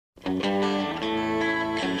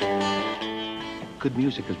Good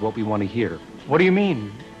music is what we want to hear. What do you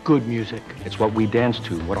mean, good music? It's what we dance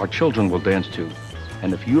to, what our children will dance to.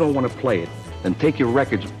 And if you don't want to play it, then take your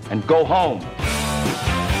records and go home.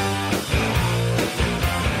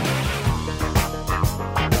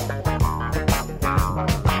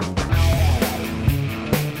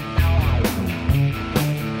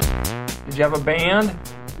 Did you have a band?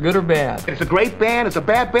 Good or bad? It's a great band. It's a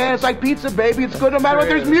bad band. It's like pizza, baby. It's good no matter what.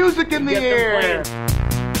 There's music in the air.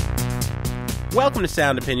 Welcome to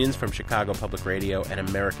Sound Opinions from Chicago Public Radio and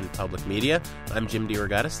American Public Media. I'm Jim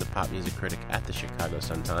DeRogatis, the pop music critic at the Chicago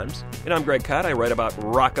Sun-Times. And I'm Greg Kot. I write about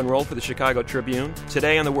rock and roll for the Chicago Tribune.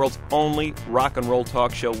 Today on the world's only rock and roll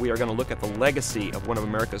talk show, we are going to look at the legacy of one of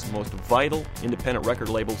America's most vital independent record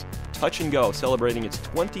labels, Touch and Go, celebrating its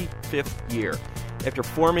 25th year. After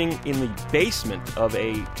forming in the basement of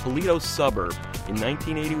a Toledo suburb in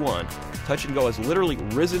 1981, Touch and Go has literally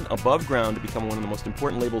risen above ground to become one of the most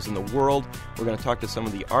important labels in the world. We're going to talk to some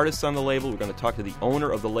of the artists on the label. We're going to talk to the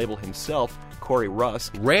owner of the label himself, Corey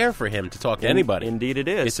Rusk. Rare for him to talk to anybody. Indeed it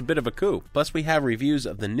is. It's a bit of a coup. Plus, we have reviews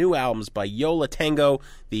of the new albums by Yola Tango,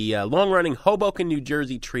 the long-running Hoboken, New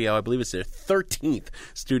Jersey trio. I believe it's their 13th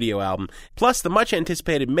studio album. Plus, the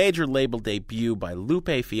much-anticipated major label debut by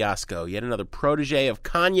Lupe Fiasco, yet another protege of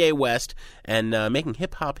Kanye West, and making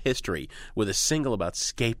hip-hop history with a single about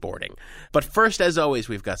skateboarding. But first, as always,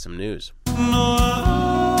 we've got some news. No,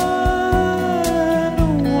 I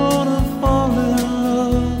don't wanna fall in love.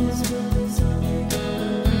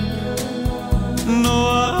 No,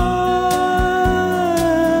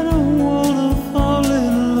 I don't wanna fall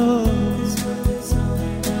in love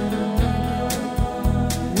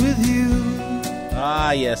with you.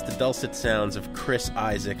 Ah, yes, the dulcet sounds of Chris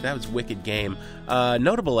Isaac. That was Wicked Game.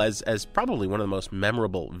 Notable as probably one of the most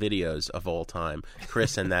memorable videos of all time.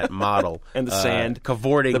 Chris and that model. And the sand.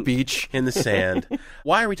 Cavorting. The beach. In the sand.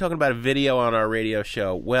 Why are we talking about a video on our radio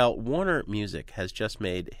show? Well, Warner Music has just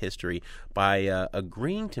made history by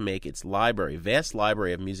agreeing to make its library, vast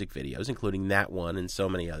library of music videos, including that one and so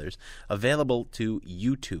many others, available to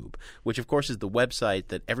YouTube, which, of course, is the website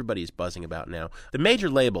that everybody is buzzing about now. The major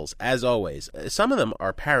labels, as always, some of them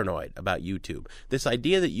are paranoid about YouTube. This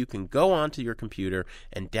idea that you can go onto your computer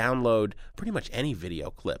and download pretty much any video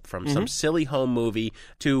clip, from some silly home movie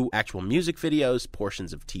to actual music videos,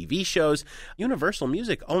 portions of TV shows. Universal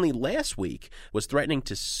Music only last week was threatening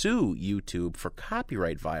to sue YouTube for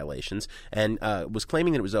copyright violations and was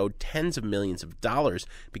claiming that it was owed tens of millions of dollars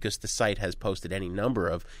because the site has posted any number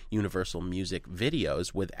of Universal Music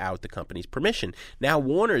videos without the company's permission. Now,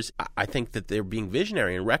 Warner's, I think that they're being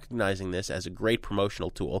visionary and recognizing this as a great promotional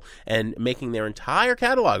tool and making their entire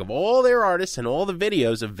catalog of all their artists and all the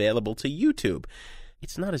videos available to YouTube.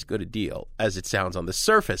 It's not as good a deal as it sounds on the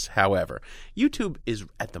surface, however. YouTube is,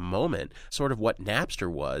 at the moment, sort of what Napster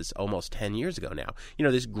was almost 10 years ago now. You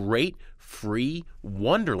know, this great free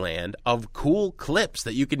wonderland of cool clips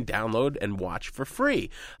that you can download and watch for free.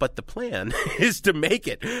 But the plan is to make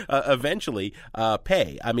it eventually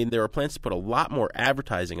pay. I mean, there are plans to put a lot more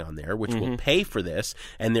advertising on there, which will pay for this,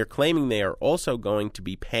 and they're claiming they are also going to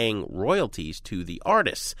be paying royalties to the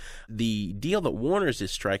artists. The deal that Warner's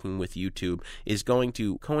is striking with YouTube is going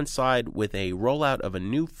to coincide with a rollout of a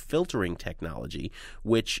new filtering technology,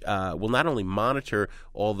 which will not only monitor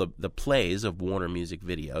all the plays of Warner Music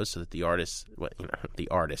videos so that the artists, well, you know, the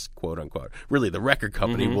artists, quote unquote, really the record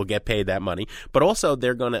company will get paid that money, but also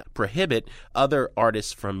they're going to prohibit other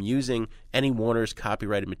artists from using any Warner's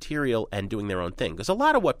copyrighted material and doing their own thing. Because a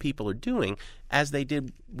lot of what people are doing, as they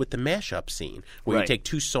did with the mashup scene, where you take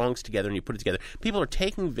two songs together and you put it together, people are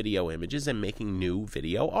taking video images and making new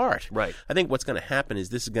video art. Right. I think what's going to happen is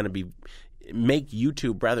this is going to make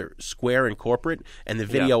YouTube rather square and corporate, and the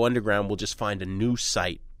video underground will just find a new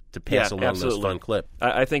site to pass along those fun clips.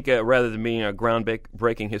 I think rather than being a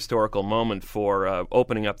groundbreaking historical moment for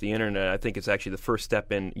opening up the internet, I think it's actually the first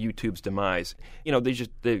step in YouTube's demise. You know,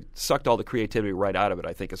 they sucked all the creativity right out of it,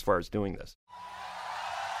 I think, as far as doing this.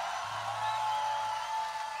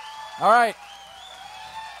 All right.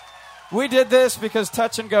 We did this because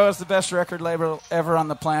Touch and Go is the best record label ever on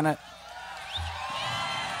the planet.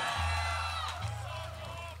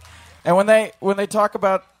 And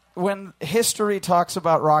when history talks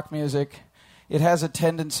about rock music, it has a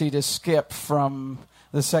tendency to skip from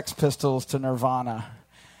the Sex Pistols to Nirvana.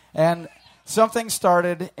 And something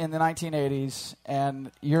started in the 1980s,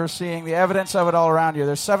 and you're seeing the evidence of it all around you.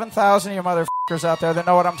 There's 7,000 of you motherfuckers out there that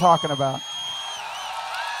know what I'm talking about.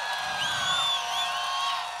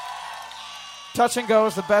 Touch and Go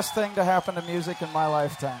is the best thing to happen to music in my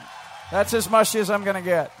lifetime. That's as mushy as I'm going to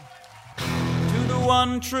get. To the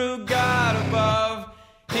one true God above,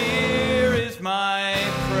 His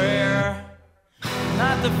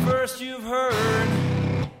first you've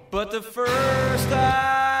heard, but the first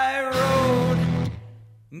I wrote.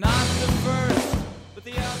 Not the first, but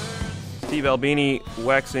the others. Steve Albini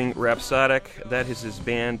waxing rhapsodic. That is his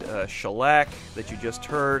band Shellac that you just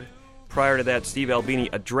heard. Prior to that, Steve Albini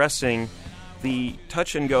addressing the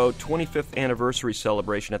Touch and Go 25th anniversary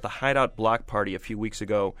celebration at the Hideout Block Party a few weeks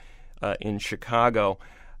ago in Chicago.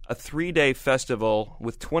 A 3-day festival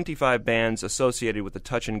with 25 bands associated with the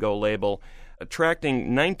Touch and Go label,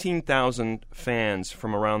 attracting 19,000 fans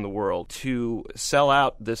from around the world to sell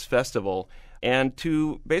out this festival and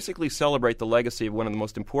to basically celebrate the legacy of one of the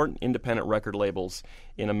most important independent record labels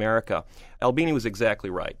in America. Albini was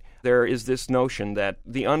exactly right. There is this notion that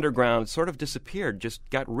the underground sort of disappeared, just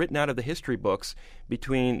got written out of the history books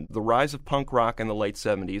between the rise of punk rock in the late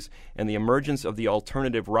 70s and the emergence of the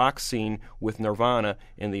alternative rock scene with Nirvana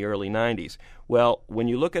in the early 90s. Well, when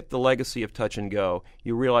you look at the legacy of Touch and Go,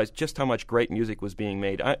 you realize just how much great music was being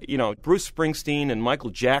made. Bruce Springsteen and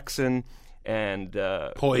Michael Jackson and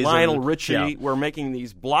Lionel Richie were making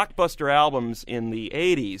these blockbuster albums in the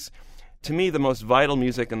 80s. To me, the most vital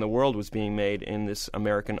music in the world was being made in this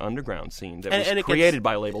American underground scene that was created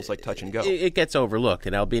by labels like Touch and Go. It gets overlooked,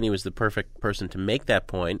 and Albini was the perfect person to make that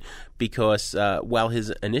point because while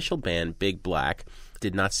his initial band, Big Black,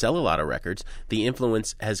 did not sell a lot of records, the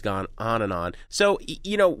influence has gone on and on. So,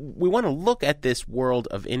 we want to look at this world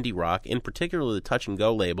of indie rock, in particular the Touch and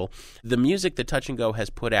Go label. The music that Touch and Go has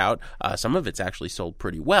put out, some of it's actually sold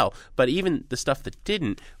pretty well, but even the stuff that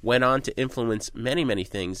didn't went on to influence many, many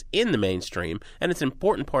things in the mainstream, and it's an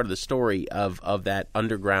important part of the story of that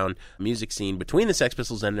underground music scene between the Sex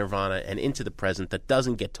Pistols and Nirvana and into the present that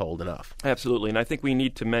doesn't get told enough. Absolutely, and I think we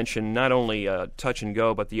need to mention not only Touch and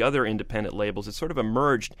Go, but the other independent labels that sort of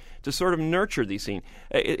emerged to sort of nurture these scenes.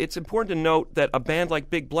 It's important to note that a band like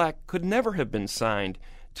Big Black could never have been signed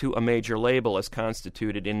to a major label as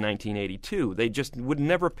constituted in 1982. They just would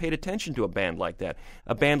never have paid attention to a band like that.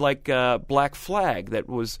 A band like Black Flag that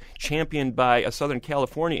was championed by a Southern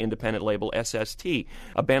California independent label, SST.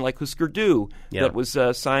 A band like Husker Du that was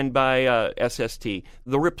signed by SST.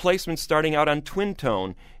 The Replacements starting out on Twin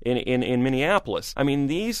Tone in Minneapolis. I mean,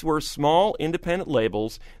 these were small independent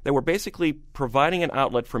labels that were basically providing an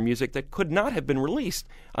outlet for music that could not have been released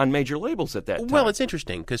on major labels at that time. Well, it's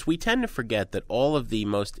interesting because we tend to forget that all of the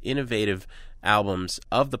most innovative albums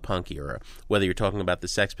of the punk era, whether you're talking about the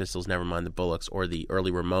Sex Pistols, Nevermind the Bollocks, or the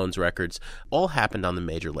early Ramones records, all happened on the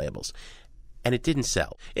major labels. And it didn't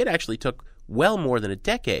sell. It actually took well more than a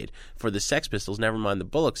decade for the Sex Pistols, Nevermind the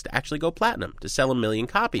Bollocks, to actually go platinum, to sell 1 million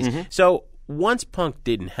copies. Mm-hmm. So once punk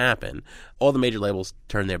didn't happen, all the major labels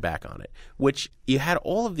turned their back on it, which you had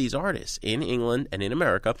all of these artists in England and in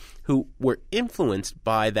America who were influenced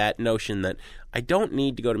by that notion that I don't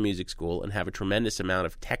need to go to music school and have a tremendous amount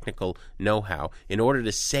of technical know-how in order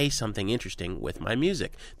to say something interesting with my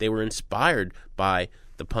music. They were inspired by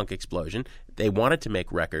the punk explosion. They wanted to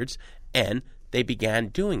make records, and they began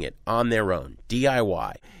doing it on their own,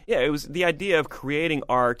 DIY. Yeah, it was the idea of creating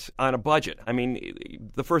art on a budget. I mean,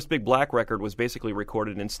 the first Big Black record was basically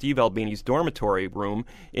recorded in Steve Albini's dormitory room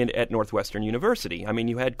at Northwestern University. I mean,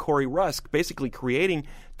 you had Corey Rusk basically creating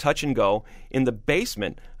Touch and Go in the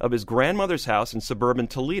basement of his grandmother's house in suburban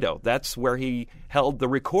Toledo. That's where he held the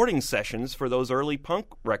recording sessions for those early punk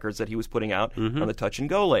records that he was putting out on the Touch and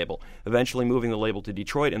Go label, eventually moving the label to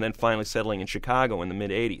Detroit and then finally settling in Chicago in the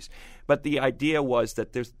mid-'80s. But the idea was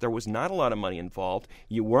that there was not a lot of money involved.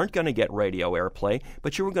 You weren't going to get radio airplay,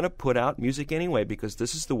 but you were going to put out music anyway because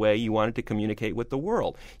this is the way you wanted to communicate with the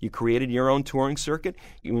world. You created your own touring circuit.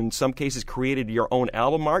 You, in some cases, created your own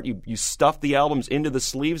album art. You stuffed the albums into the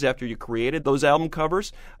sleeves after you created those album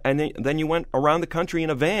covers, and then you went around the country in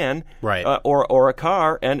a van or a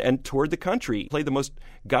car and toured the country. Played the most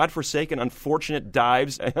godforsaken, unfortunate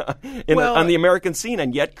dives on the American scene,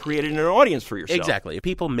 and yet created an audience for yourself. Exactly.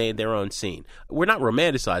 People made their own scene. We're not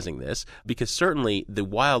romanticizing this because certainly the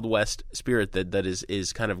Wild West spirit that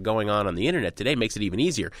is kind of going on the internet today makes it even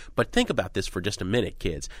easier. But think about this for just a minute,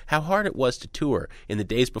 kids. How hard it was to tour in the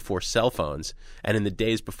days before cell phones and in the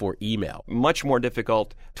days before email. Much more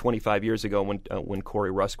difficult 25 years ago when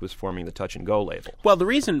Corey Rusk was forming the Touch and Go label. Well,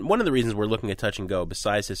 one of the reasons we're looking at Touch and Go,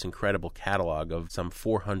 besides this incredible catalog of some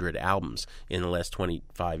 400 albums in the last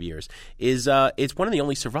 25 years, is it's one of the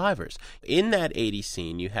only survivors. In that 80s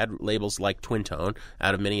scene, you had labels like Twin Tone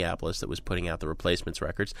out of Minneapolis that was putting out the Replacements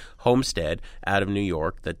records, Homestead out of New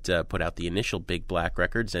York that put out the initial Big Black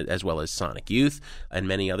records, as well as Sonic Youth and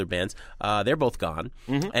many other bands. They're both gone.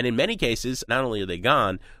 Mm-hmm. And in many cases, not only are they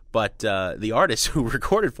gone, but the artists who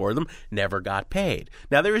recorded for them never got paid.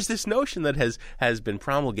 Now, there is this notion that has been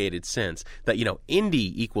promulgated since that,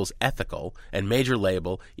 indie equals ethical and major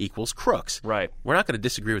label equals crooks. Right. We're not going to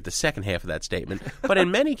disagree with the second half of that statement, but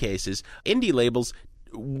in many cases, indie labels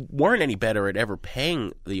weren't any better at ever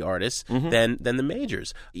paying the artists than the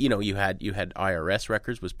majors. You had IRS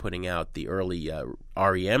Records was putting out the early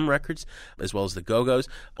REM records, as well as the Go-Go's.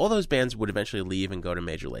 All those bands would eventually leave and go to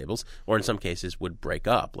major labels, or in some cases would break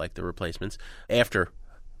up, like the Replacements, after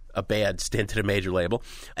a bad stint at a major label.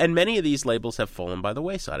 And many of these labels have fallen by the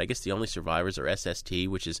wayside. I guess the only survivors are SST,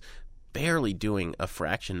 which is barely doing a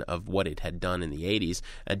fraction of what it had done in the 80s.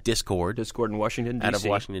 Discord in Washington, D.C. Out of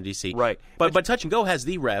Washington, D.C. Right. But Touch and Go has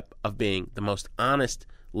the rep of being the most honest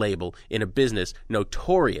label in a business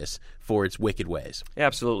notorious for its wicked ways.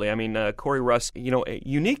 Absolutely. I mean, Corey Rusk, a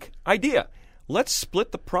unique idea. Let's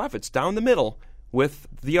split the profits down the middle with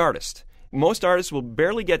the artist. Most artists will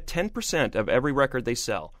barely get 10% of every record they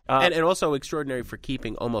sell. And also extraordinary for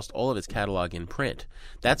keeping almost all of its catalog in print.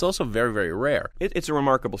 That's also very, very rare. It's a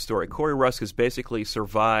remarkable story. Corey Rusk has basically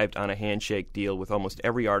survived on a handshake deal with almost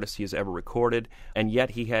every artist he has ever recorded, and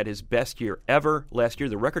yet he had his best year ever last year.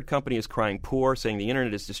 The record company is crying poor, saying the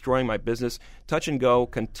internet is destroying my business. Touch and Go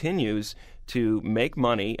continues to make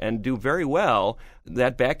money and do very well.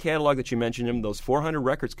 That back catalog that you mentioned, those 400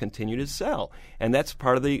 records continue to sell, and that's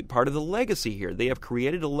part of the legacy here. They have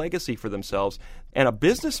created a legacy for themselves and a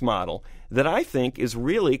business model that I think is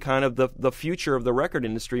really kind of the future of the record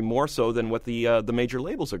industry, more so than what the major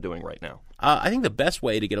labels are doing right now. I think the best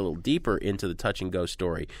way to get a little deeper into the Touch and Go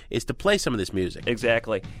story is to play some of this music.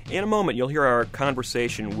 Exactly. In a moment, you'll hear our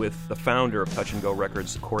conversation with the founder of Touch and Go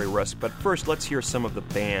Records, Corey Rusk. But first, let's hear some of the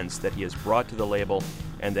bands that he has brought to the label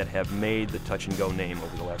and that have made the Touch and Go name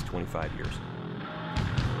over the last 25 years.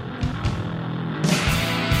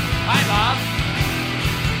 Hi, Bob.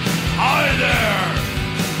 Hi there.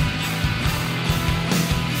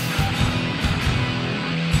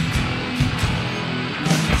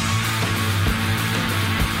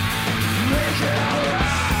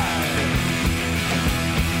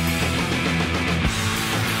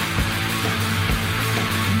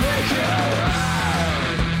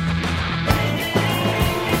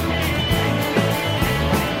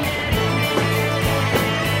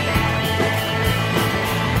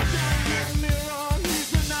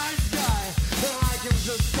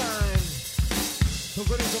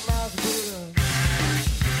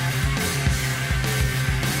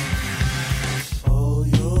 All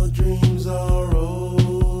your dreams are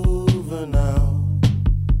over now,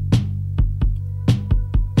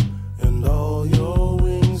 and all your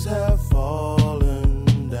wings have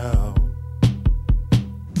fallen down.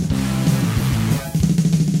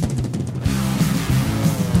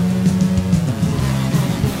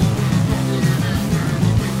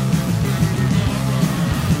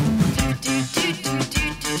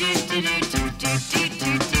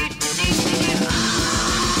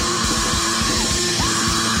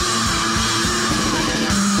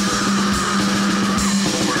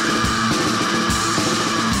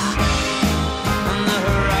 On the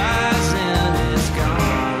horizon is gone,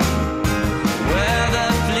 where the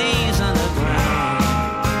fleas on the ground,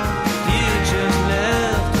 futures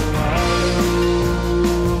left tomorrow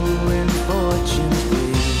and fortunes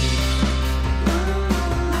bleed.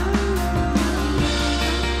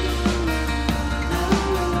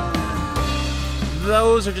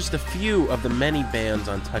 Those are just a few of the many bands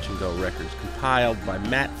on Touch and Go Records, compiled by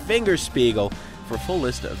Matt Fingerspiegel. For a full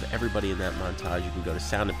list of everybody in that montage, you can go to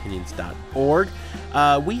soundopinions.org.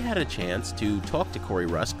 We had a chance to talk to Corey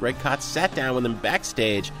Rusk. Greg Kotz sat down with him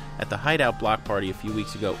backstage at the Hideout Block Party a few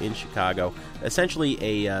weeks ago in Chicago. Essentially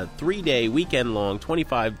a 3-day, weekend-long,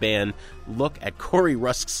 25-band look at Corey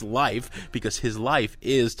Rusk's life, because his life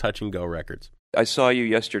is Touch and Go Records. I saw you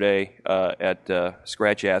yesterday at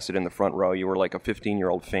Scratch Acid in the front row. You were like a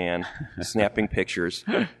 15-year-old fan, snapping pictures.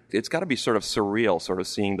 It's got to be sort of surreal, sort of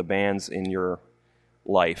seeing the bands in your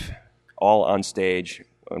life all on stage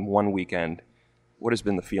in one weekend. What has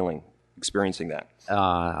been the feeling experiencing that?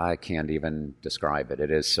 I can't even describe it. It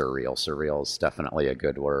is surreal. Surreal is definitely a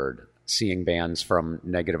good word. Seeing bands from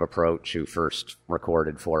Negative Approach, who first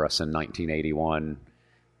recorded for us in 1981,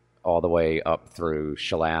 all the way up through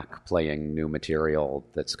Shellac playing new material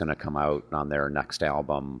that's going to come out on their next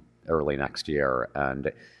album early next year,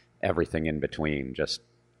 and everything in between, just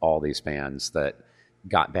all these bands that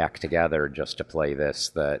got back together just to play this,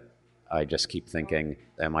 that I just keep thinking,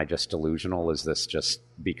 am I just delusional? Is this just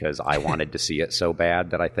because I wanted to see it so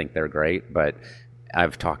bad that I think they're great? But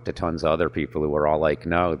I've talked to tons of other people who were all like,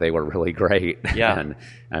 no, they were really great. Yeah. And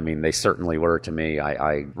I mean, they certainly were to me.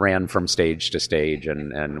 I ran from stage to stage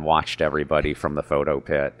and watched everybody from the photo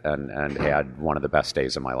pit and had one of the best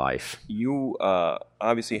days of my life. You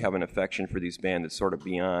obviously have an affection for these bands that's sort of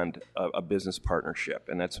beyond a business partnership,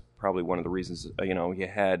 and that's probably one of the reasons, you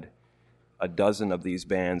had a dozen of these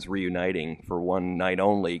bands reuniting for one night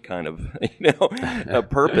only kind of, a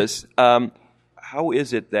purpose. How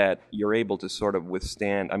is it that you're able to sort of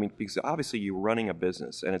withstand, because obviously you're running a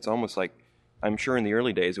business, and it's almost like, I'm sure in the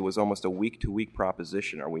early days it was almost a week-to-week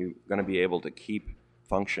proposition. Are we going to be able to keep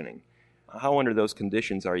functioning? How under those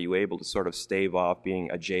conditions are you able to sort of stave off being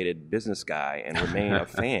a jaded business guy and remain a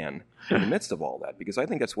fan in the midst of all that? Because I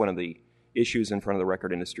think that's one of the issues in front of the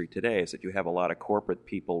record industry today, is that you have a lot of corporate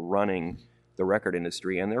people running the record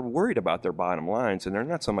industry, and they're worried about their bottom lines, and they're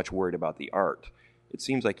not so much worried about the art. It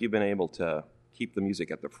seems like you've been able to keep the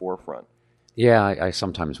music at the forefront. Yeah, I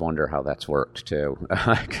sometimes wonder how that's worked too,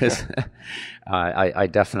 because I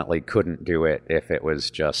definitely couldn't do it if it was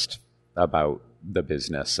just about the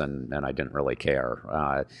business and I didn't really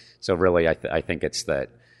care. So really, I think it's that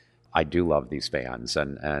I do love these bands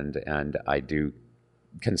and I do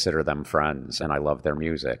consider them friends, and I love their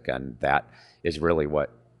music, and that is really what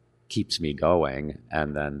keeps me going,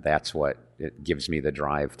 and then that's what it gives me the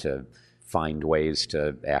drive to find ways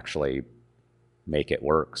to actually make it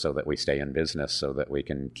work so that we stay in business, so that we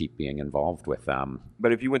can keep being involved with them.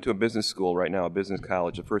 But if you went to a business school right now, a business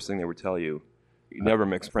college, the first thing they would tell you, you never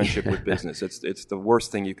mix friendship with business. It's the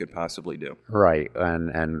worst thing you could possibly do. Right,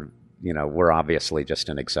 and we're obviously just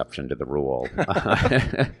an exception to the rule.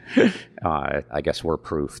 I guess we're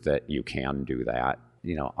proof that you can do that.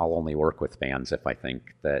 I'll only work with bands if I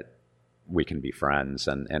think that we can be friends,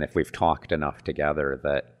 and if we've talked enough together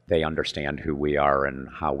that they understand who we are and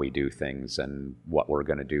how we do things and what we're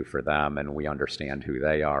going to do for them, and we understand who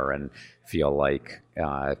they are and feel like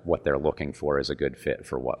what they're looking for is a good fit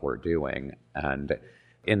for what we're doing. And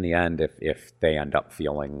in the end, if they end up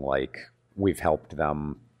feeling like we've helped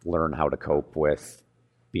them learn how to cope with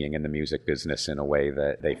being in the music business in a way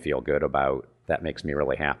that they feel good about, that makes me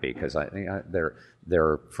really happy, because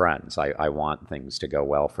they're friends. I want things to go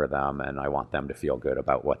well for them, and I want them to feel good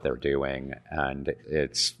about what they're doing. And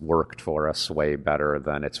it's worked for us way better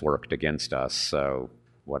than it's worked against us, so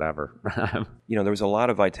whatever. There was a lot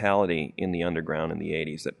of vitality in the underground in the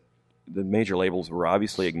 80s that the major labels were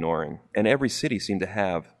obviously ignoring, and every city seemed to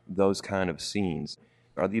have those kind of scenes.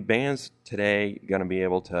 Are the bands today going to be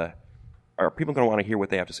able to... Are people going to want to hear what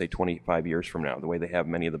they have to say 25 years from now, the way they have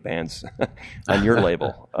many of the bands on your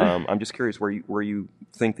label? I'm just curious where you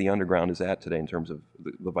think the underground is at today in terms of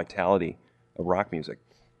the vitality of rock music.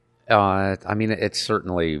 It's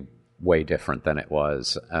certainly way different than it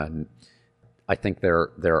was. And I think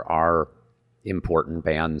there are important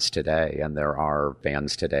bands today, and there are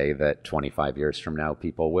bands today that 25 years from now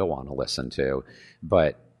people will want to listen to.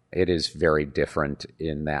 But it is very different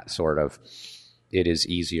in that sort of... It is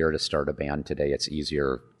easier to start a band today. It's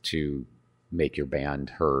easier to make your band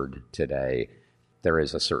heard today. There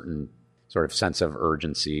is a certain sort of sense of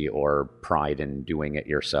urgency or pride in doing it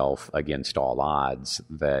yourself against all odds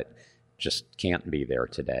that just can't be there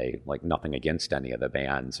today. Like, nothing against any of the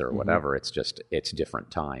bands or whatever. It's just, it's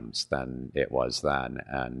different times than it was then.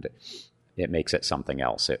 And it makes it something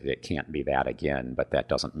else. It can't be that again, but that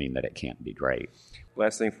doesn't mean that it can't be great.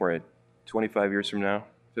 Last thing for you, 25 years from now,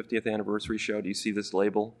 50th anniversary show, do you see this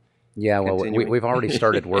label? Yeah, well, we've already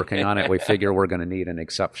started working on it. We figure we're going to need an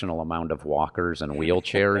exceptional amount of walkers and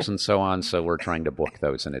wheelchairs and so on, so we're trying to book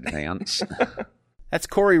those in advance. That's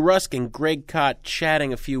Corey Rusk and Greg Kot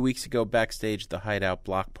chatting a few weeks ago backstage at the Hideout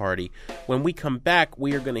Block Party. When we come back,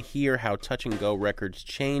 we are going to hear how Touch and Go Records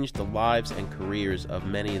changed the lives and careers of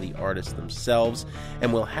many of the artists themselves,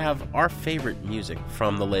 and we'll have our favorite music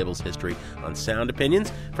from the label's history on Sound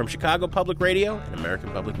Opinions from Chicago Public Radio and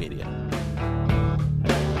American Public Media.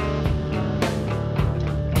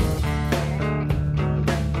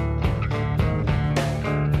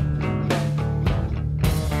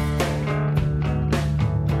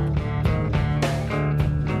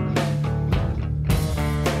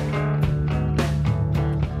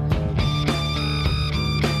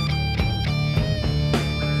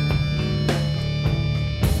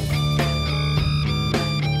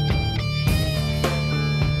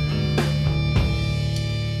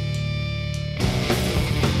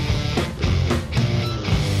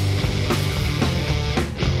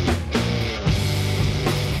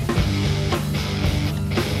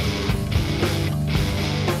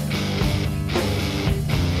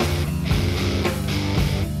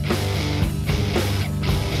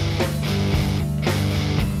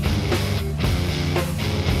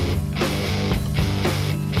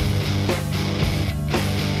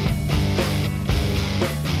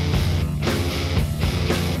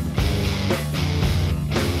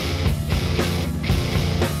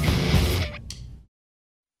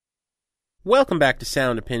 Welcome back to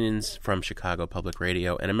Sound Opinions from Chicago Public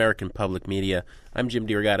Radio and American Public Media. I'm Jim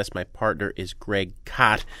DeRogatis. My partner is Greg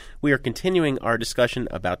Kot. We are continuing our discussion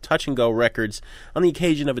about Touch and Go Records on the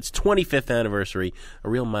occasion of its 25th anniversary, a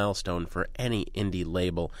real milestone for any indie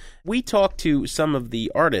label. We talked to some of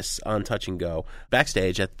the artists on Touch and Go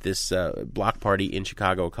backstage at this block party in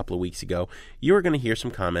Chicago a couple of weeks ago. You are going to hear some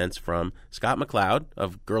comments from Scott McLeod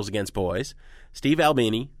of Girls Against Boys, Steve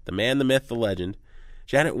Albini, the man, the myth, the legend,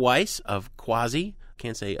 Janet Weiss of Quasi,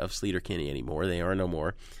 can't say of Sleater Kinney anymore, they are no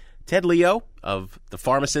more, Ted Leo of The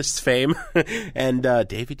Pharmacists fame, and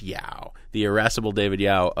David Yao, the irascible David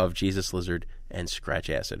Yao of Jesus Lizard and Scratch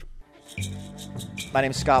Acid. My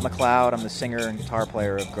name's Scott McLeod. I'm the singer and guitar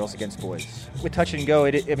player of Girls Against Boys. With Touch and Go,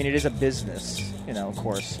 it is a business, of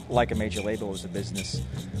course, like a major label is a business.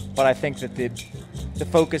 But I think that the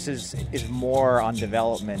focus is more on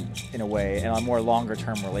development in a way and on more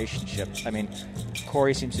longer-term relationship.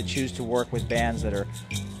 Corey seems to choose to work with bands that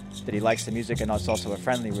he likes the music, and it's also a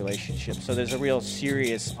friendly relationship. So there's a real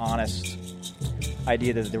serious, honest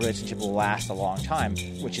idea that the relationship will last a long time,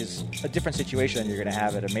 which is a different situation than you're going to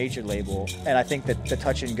have at a major label. And I think that the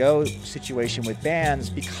Touch and Go situation with bands,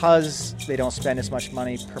 because they don't spend as much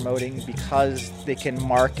money promoting, because they can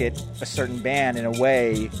market a certain band in a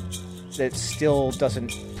way that still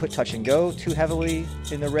doesn't put Touch and Go too heavily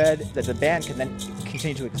in the red, that the band can then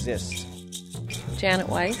continue to exist. Janet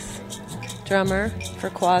Weiss, drummer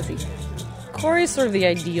for Quasi. Corey's sort of the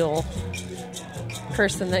ideal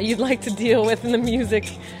person that you'd like to deal with in the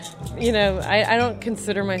music. I don't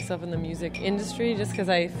consider myself in the music industry just because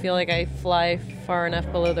I feel like I fly far enough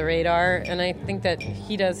below the radar, and I think that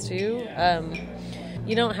he does too.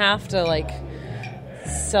 You don't have to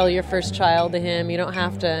sell your first child to him. You don't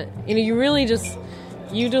have to, you really just,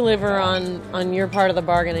 you deliver on your part of the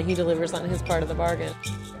bargain and he delivers on his part of the bargain.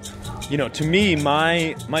 To me,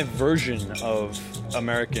 my version of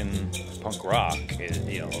American punk rock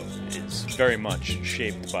is very much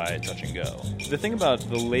shaped by Touch and Go. The thing about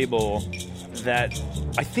the label that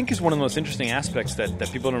I think is one of the most interesting aspects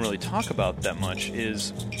that people don't really talk about that much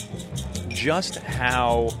is just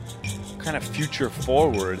how kind of future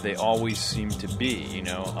forward they always seem to be.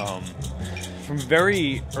 From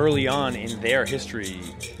very early on in their history,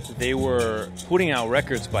 they were putting out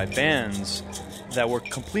records by bands that were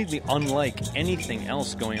completely unlike anything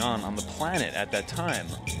else going on the planet at that time.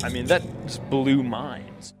 That just blew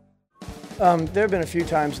minds. There have been a few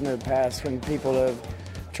times in the past when people have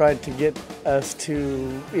tried to get us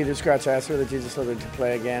to either Scratch Acid or the Jesus Lizard to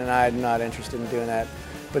play again, and I'm not interested in doing that.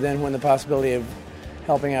 But then when the possibility of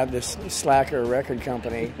helping out this slacker record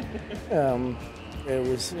company, it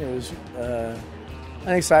was an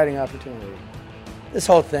exciting opportunity. This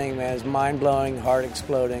whole thing, man, is mind-blowing,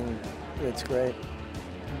 heart-exploding. It's great.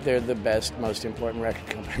 They're the best, most important record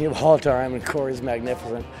company of all time, and Corey's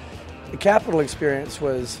magnificent. The Capitol experience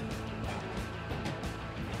was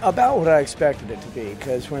about what I expected it to be,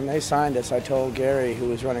 because when they signed us, I told Gary, who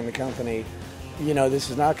was running the company, this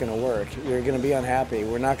is not going to work. You're going to be unhappy.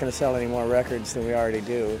 We're not going to sell any more records than we already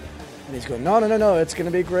do. And he's going, no, it's going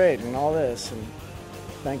to be great, and all this. And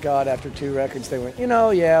thank God, after 2 records, they went,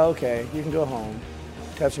 yeah, okay, you can go home.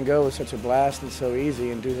 Touch and Go was such a blast and so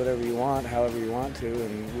easy, and do whatever you want, however you want to,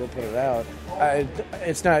 and we'll put it out.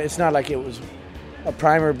 It's not like it was a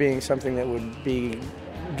primer being something that would be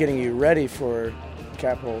getting you ready for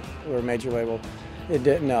Capitol or a major label. It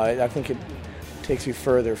did, no, I think it takes you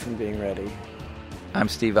further from being ready. I'm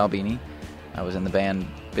Steve Albini. I was in the band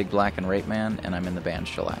Big Black and Rape Man, and I'm in the band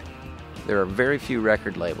Shellac. There are very few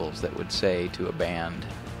record labels that would say to a band,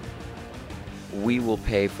 we will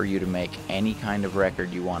pay for you to make any kind of record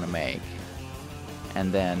you want to make,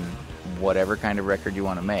 and then whatever kind of record you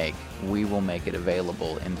want to make, we will make it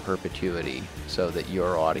available in perpetuity so that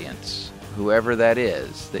your audience, whoever that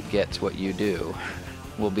is that gets what you do,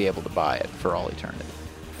 will be able to buy it for all eternity.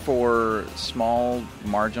 For small,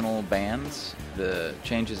 marginal bands, the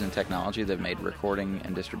changes in technology that have made recording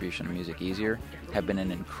and distribution of music easier have been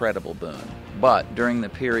an incredible boon. But during the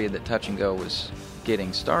period that Touch and Go was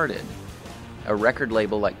getting started, a record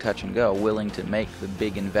label like Touch and Go, willing to make the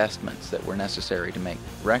big investments that were necessary to make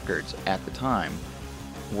records at the time,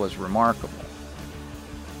 was remarkable.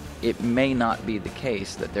 It may not be the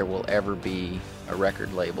case that there will ever be a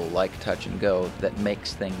record label like Touch and Go that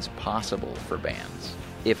makes things possible for bands,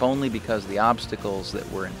 if only because the obstacles that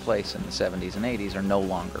were in place in the 70s and 80s are no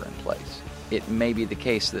longer in place. It may be the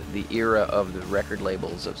case that the era of the record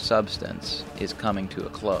labels of substance is coming to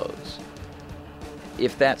a close.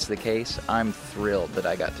 If that's the case, I'm thrilled that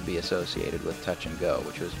I got to be associated with Touch and Go,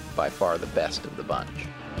 which was by far the best of the bunch.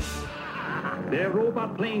 Their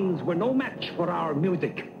robot planes were no match for our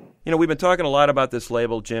music. You know, we've been talking a lot about this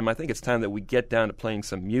label, Jim. I think it's time that we get down to playing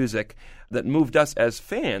some music that moved us as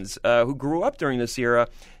fans who grew up during this era,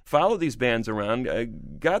 followed these bands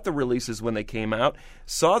around, got the releases when they came out,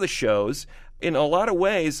 saw the shows. In a lot of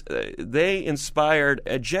ways, they inspired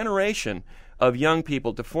a generation of young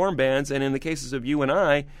people to form bands, and in the cases of you and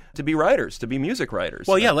I, to be writers, to be music writers.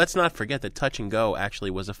 Well, yeah, let's not forget that Touch and Go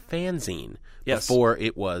actually was a fanzine before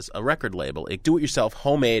it was a record label. A do-it-yourself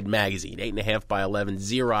homemade magazine, 8.5 by 11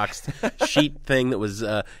 Xerox sheet thing that was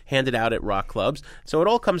handed out at rock clubs. So it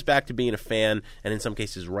all comes back to being a fan and in some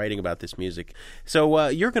cases writing about this music. So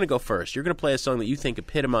you're going to go first. You're going to play a song that you think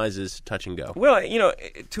epitomizes Touch and Go. Well, you know,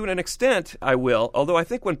 to an extent, I will. Although I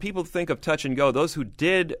think when people think of Touch and Go, those who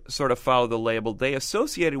did sort of follow the label, they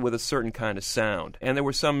associated with a certain kind of sound. And there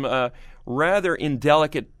were some rather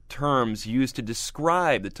indelicate terms used to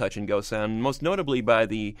describe the Touch and Go sound, most notably by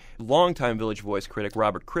the longtime Village Voice critic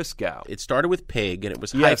Robert Christgau. It started with pig, and it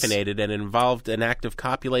was hyphenated, and it involved an act of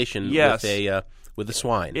copulation with a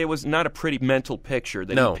swine. It was not a pretty mental picture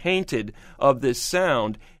that he painted of this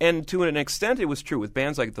sound, and to an extent it was true with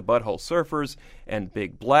bands like the Butthole Surfers and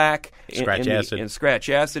Big Black and Scratch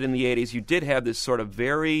Acid in the 80s. You did have this sort of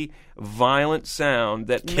very violent sound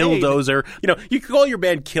that Killdozer. You know, you could call your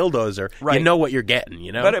band Killdozer. Right. You know what you're getting,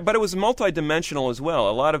 you know? But it was multidimensional as well.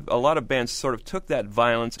 A lot of bands sort of took that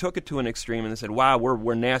violence, took it to an extreme, and they said, wow,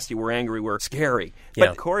 we're nasty, we're angry, we're scary.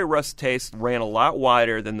 But Corey Rust's taste ran a lot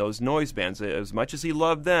wider than those noise bands. As much as he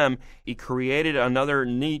loved them, he created another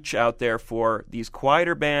niche out there for these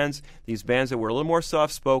quieter bands, these bands that were a little more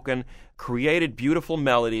soft-spoken, created beautiful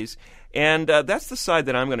melodies. And that's the side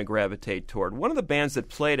that I'm going to gravitate toward. One of the bands that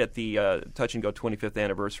played at the Touch and Go 25th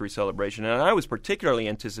anniversary celebration, and I was particularly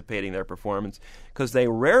anticipating their performance because they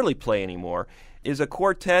rarely play anymore, is a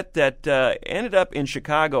quartet that ended up in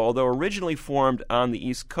Chicago, although originally formed on the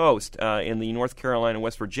East Coast in the North Carolina,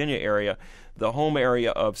 West Virginia area, the home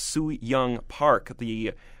area of Soo Young Park,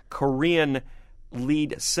 the Korean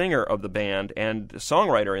lead singer of the band and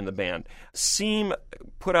songwriter in the band. Seam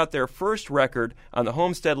put out their first record on the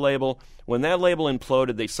Homestead label. When that label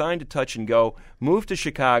imploded, they signed to Touch and Go, moved to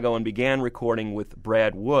Chicago, and began recording with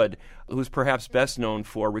Brad Wood, who's perhaps best known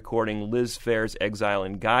for recording Liz Phair's Exile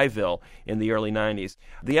in Guyville in the early 90s.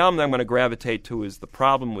 The album that I'm going to gravitate to is The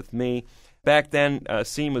Problem With Me. Back then,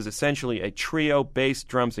 Seam was essentially a trio, bass,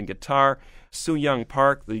 drums, and guitar. Soo Young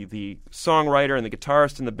Park, the songwriter and the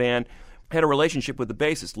guitarist in the band, had a relationship with the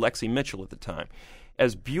bassist, Lexi Mitchell, at the time.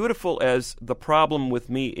 As beautiful as The Problem With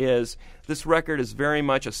Me is, this record is very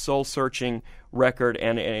much a soul-searching record,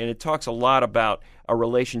 and it talks a lot about a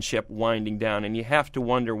relationship winding down, and you have to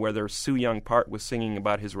wonder whether Soo Young Park was singing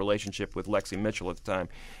about his relationship with Lexi Mitchell at the time.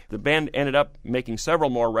 The band ended up making several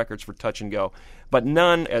more records for Touch and Go, but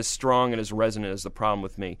none as strong and as resonant as The Problem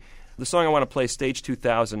With Me. The song I want to play, Stage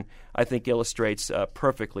 2000, I think illustrates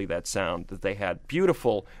perfectly that sound that they had.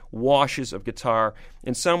 Beautiful washes of guitar,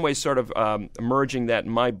 in some ways sort of merging that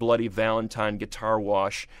My Bloody Valentine guitar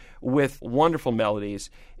wash with wonderful melodies,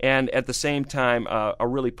 and at the same time, a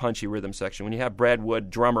really punchy rhythm section. When you have Brad Wood,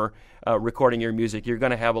 drummer, recording your music, you're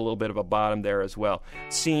going to have a little bit of a bottom there as well.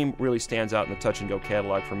 Seam really stands out in the Touch and Go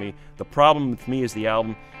catalog for me. The Problem With Me is the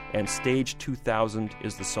album, and Stage 2000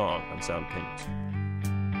 is the song on Sound Opinions.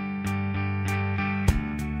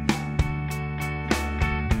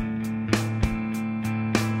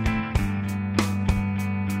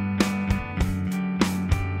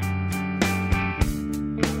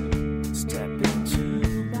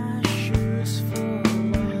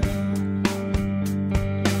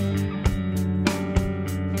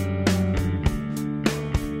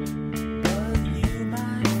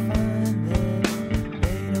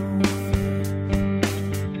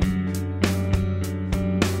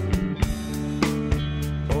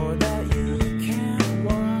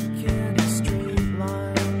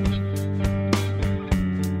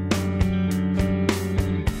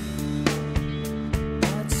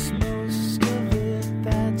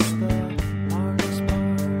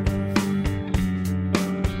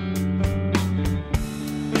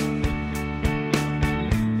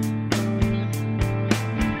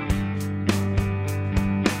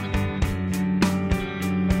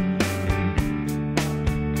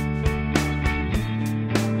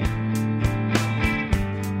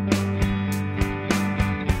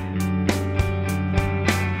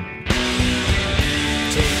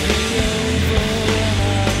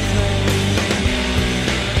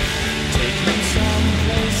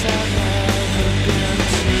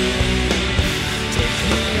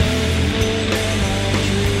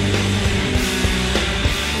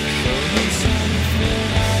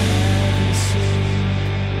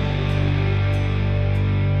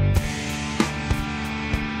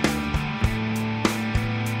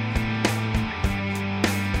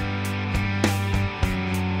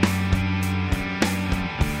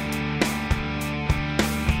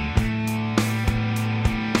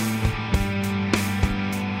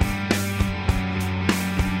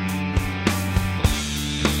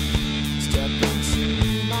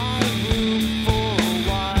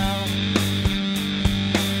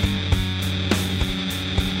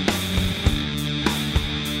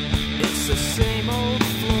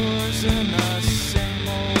 holes in the same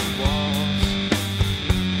old walls.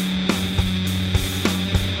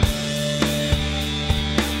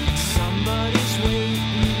 Somebody's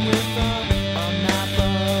waiting with a map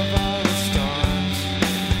of all the stars.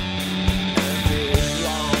 Every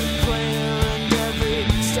long prayer and every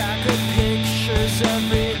stack of pictures,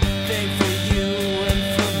 everything for you and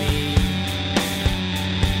for me.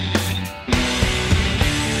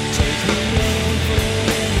 Take me over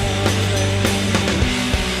in a plane.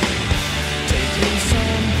 Take me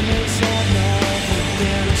someplace I've never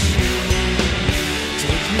been to.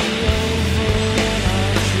 Take me over in a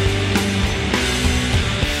dream.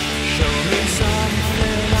 Show me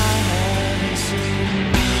something I haven't seen.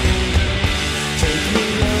 Take me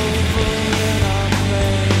over in a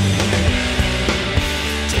plane.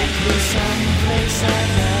 Take me someplace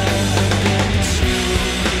I've never been to.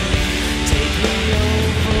 Take me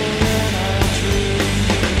over in a dream.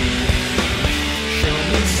 Show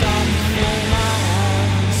me something I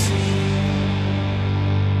haven't seen.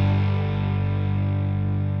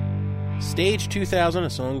 Stage 2000, a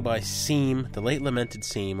song by Seam, the late lamented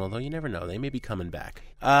Seam, although you never know, they may be coming back.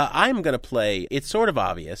 I'm going to play, it's sort of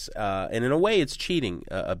obvious, and in a way it's cheating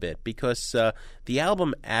a bit, because the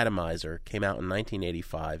album Atomizer came out in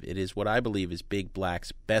 1985. It is what I believe is Big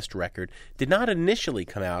Black's best record. Did not initially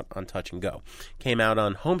come out on Touch and Go. Came out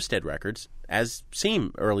on Homestead Records, as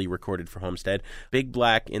Seam early recorded for Homestead. Big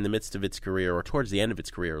Black, in the midst of its career, or towards the end of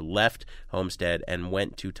its career, left Homestead and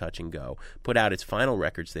went to Touch and Go. Put out its final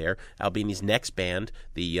records there. Albini's next band,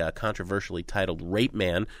 the controversially titled Rape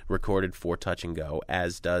Man, recorded for Touch and Go,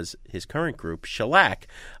 as does his current group, Shellac.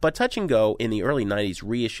 But Touch and Go, in the early 90s,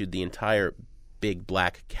 reissued the entire Big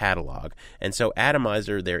Black catalog. And so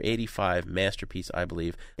Atomizer, their 85 masterpiece, I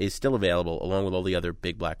believe, is still available along with all the other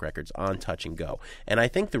Big Black records on Touch and Go. And I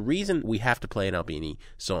think the reason we have to play an Albini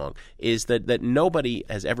song is that nobody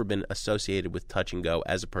has ever been associated with Touch and Go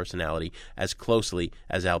as a personality as closely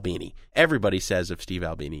as Albini. Everybody says of Steve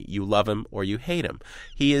Albini, you love him or you hate him.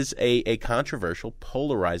 He is a controversial,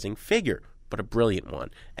 polarizing figure, but a brilliant one,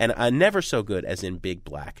 and never so good as in Big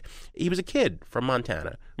Black. He was a kid from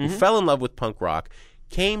Montana who fell in love with punk rock,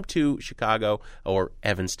 came to Chicago, or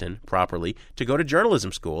Evanston properly, to go to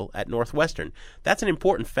journalism school at Northwestern. That's an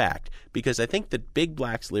important fact, because I think that Big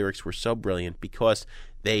Black's lyrics were so brilliant because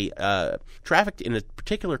they trafficked in a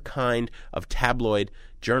particular kind of tabloid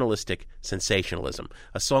journalistic sensationalism.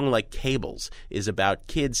 A song like Cables is about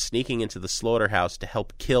kids sneaking into the slaughterhouse to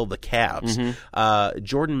help kill the calves.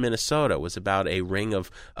 Jordan, Minnesota was about a ring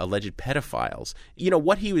of alleged pedophiles. You know,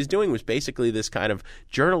 what he was doing was basically this kind of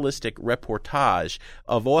journalistic reportage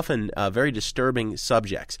of often very disturbing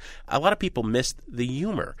subjects. A lot of people missed the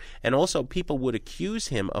humor, and also people would accuse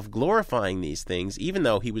him of glorifying these things even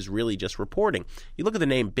though he was really just reporting. You look at the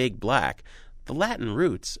name Big Black, the Latin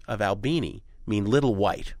roots of Albini mean little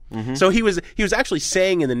white. So he was actually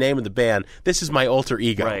saying in the name of the band, this is my alter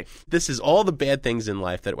ego. Right. This is all the bad things in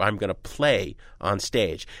life that I'm going to play on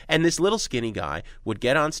stage. And this little skinny guy would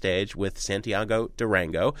get on stage with Santiago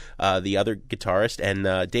Durango, the other guitarist,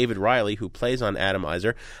 and David Riley, who plays on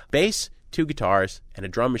Atomizer, bass, 2 guitars, and a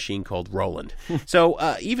drum machine called Roland. So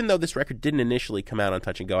even though this record didn't initially come out on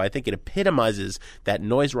Touch and Go, I think it epitomizes that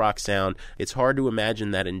noise rock sound. It's hard to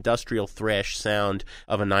imagine that industrial thrash sound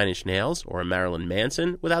of a Nine Inch Nails or a Marilyn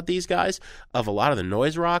Manson without these guys, of a lot of the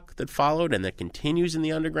noise rock that followed and that continues in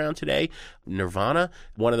the underground today. Nirvana,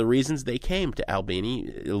 one of the reasons they came to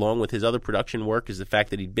Albini, along with his other production work, is the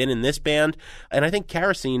fact that he'd been in this band. And I think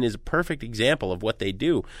Kerosene is a perfect example of what they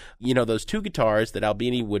do. You know, those 2 guitars that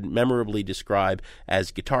Albini would memorably describe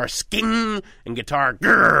as guitar sking and guitar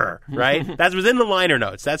grrr, right? That was in the liner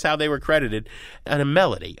notes. That's how they were credited. And a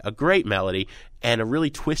melody, a great melody, and a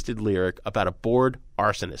really twisted lyric about a bored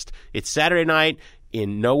arsonist. It's Saturday night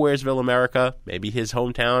in Nowheresville, America, maybe his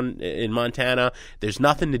hometown in Montana. There's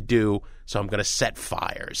nothing to do, so I'm going to set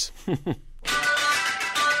fires.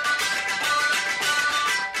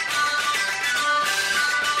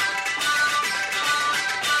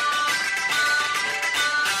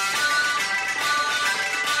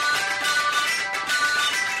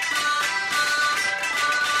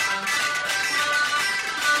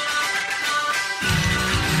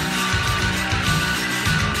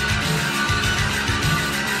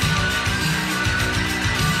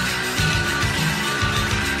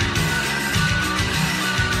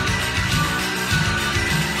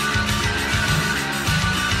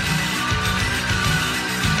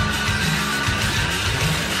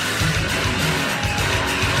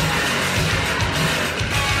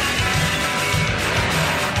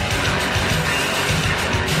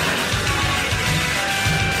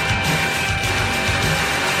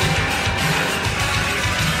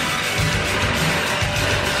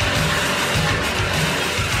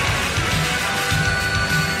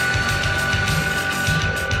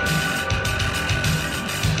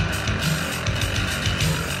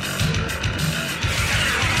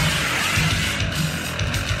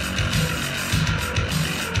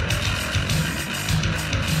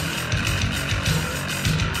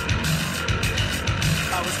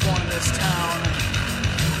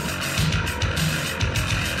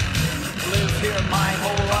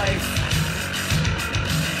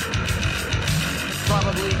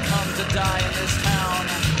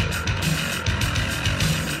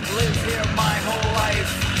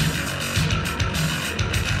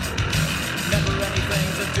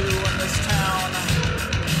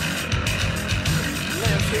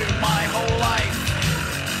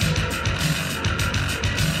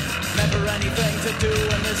 do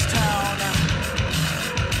in this town.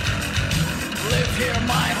 Live here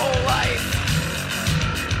my whole life.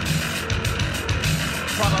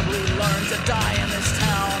 Probably learn to die in this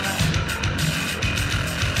town.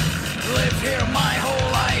 Live here my whole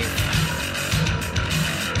life.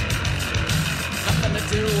 Nothing to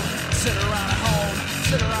do, sit around at home,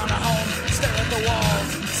 stare at the walls,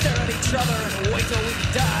 stare at each other and wait till we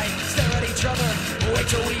die. Stare at each other, wait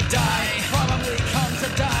till we die. Probably come to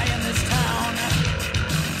die in this town.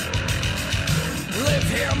 Live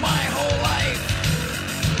here my whole life.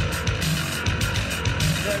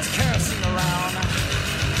 There's kerosene around.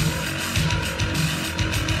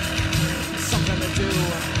 Something to do.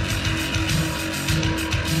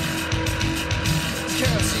 There's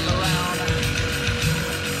kerosene around.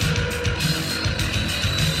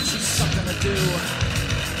 She's something to do.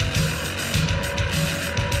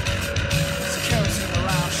 There's kerosene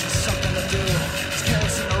around. She's something to do. There's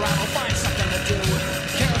kerosene around. We'll find something to do.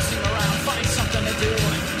 Kerosene around. Find something to do.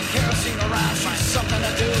 Kerosene around. She's something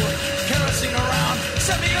to do. Kerosene around.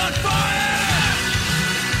 Set me on fire!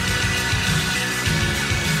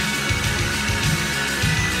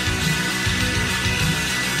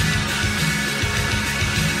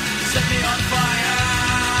 Set me on fire,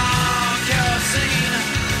 kerosene.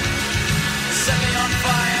 Set me on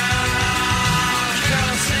fire,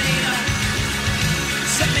 kerosene.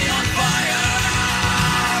 Set me on fire,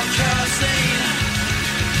 kerosene.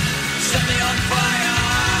 Set me on fire,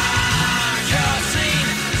 kerosene.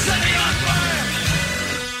 Set me on fire.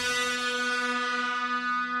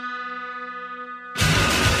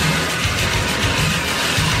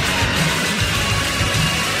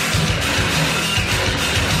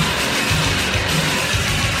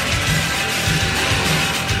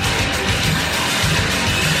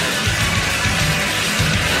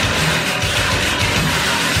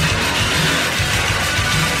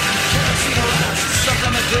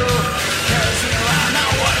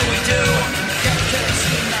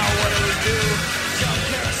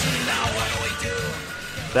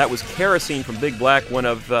 That was Kerosene from Big Black, one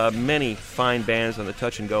of many fine bands on the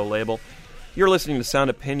Touch and Go label. You're listening to Sound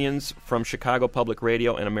Opinions from Chicago Public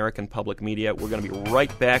Radio and American Public Media. We're going to be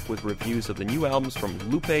right back with reviews of the new albums from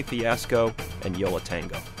Lupe Fiasco and Yo La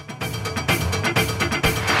Tengo.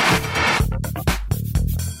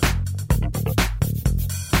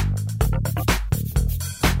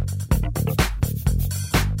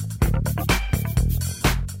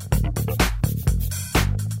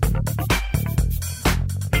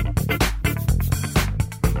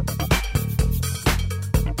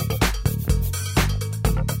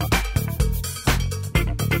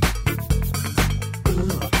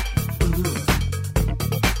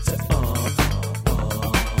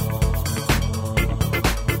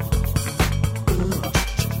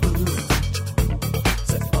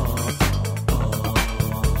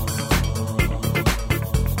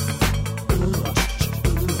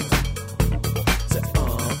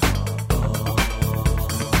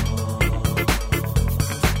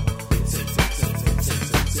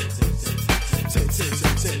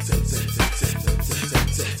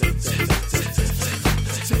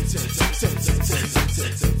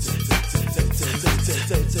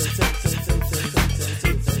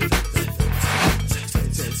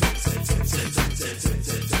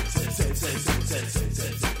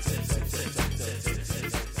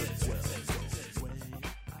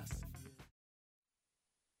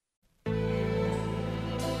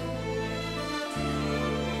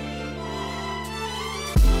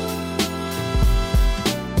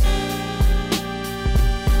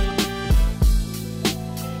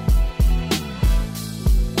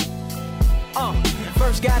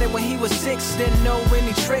 First got it when he was 6, didn't know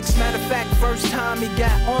any tricks. Matter of fact, first time he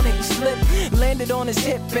got on it, he slipped, landed on his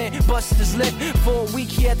hip and busted his lip. For a week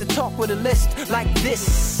he had to talk with a list like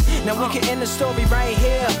this. Now we can end the story right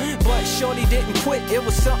here, but shorty didn't quit, it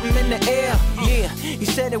was something in the air. Yeah, he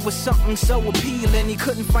said it was something so appealing, he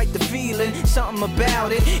couldn't fight the feeling, something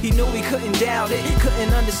about it. He knew he couldn't doubt it,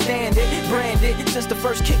 couldn't understand it, branded since the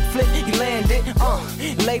first kick flip he landed.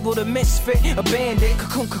 Labeled a misfit, a bandit,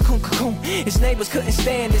 cocoon, cocoon, cocoon. His neighbors couldn't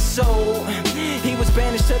stand it, so he was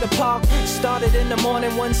banished to the park. Started in the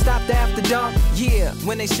morning, one stopped after dark. Yeah,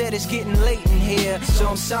 when they said it's getting late in here, so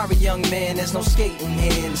I'm sorry young man, there's no skating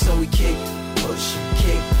here. And so we kick, push,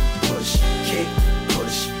 kick, push, kick,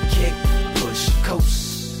 push, kick, push,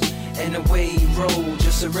 coast. And away he rolled,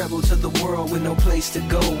 just a rebel to the world with no place to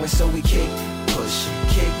go. And so we kick, push,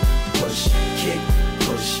 kick, push, kick,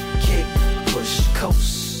 push, kick, push,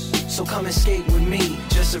 coast. So come and skate with me,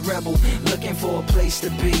 just a rebel looking for a place to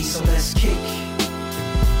be. So let's kick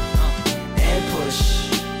and push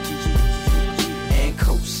and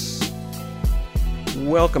coast.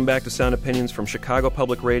 Welcome back to Sound Opinions from Chicago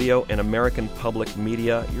Public Radio and American Public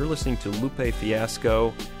Media. You're listening to Lupe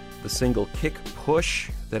Fiasco, the single Kick Push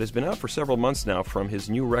that has been out for several months now from his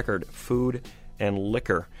new record, Food and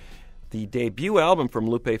Liquor. The debut album from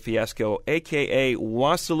Lupe Fiasco, a.k.a.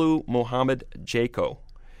 Wasilu Mohammed Jako,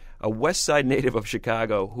 a West Side native of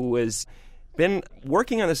Chicago who has been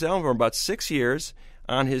working on this album for about 6 years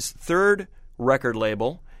on his third record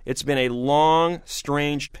label. It's been a long,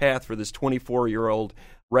 strange path for this 24-year-old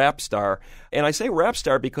rap star. And I say rap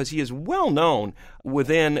star because he is well known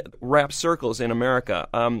within rap circles in America.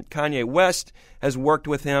 Kanye West has worked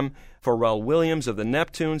with him. Pharrell Williams of the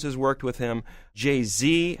Neptunes has worked with him.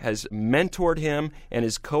 Jay-Z has mentored him and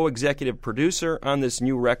is co-executive producer on this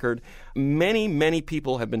new record. Many, many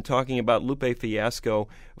people have been talking about Lupe Fiasco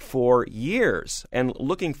for years and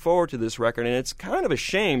looking forward to this record, and it's kind of a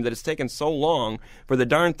shame that it's taken so long for the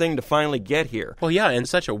darn thing to finally get here. Well, yeah, and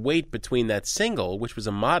such a wait between that single, which was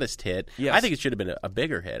a modest hit. Yes. I think it should have been a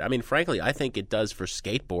bigger hit. I mean, frankly, I think it does for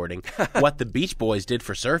skateboarding what the Beach Boys did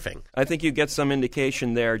for surfing. I think you get some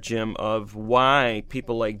indication there, Jim, of why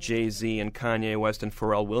people like Jay-Z and Kanye West and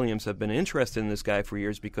Pharrell Williams have been interested in this guy for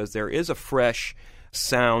years, because there is a fresh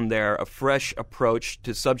sound there, a fresh approach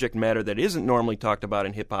to subject matter that isn't normally talked about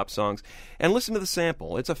in hip-hop songs. And listen to the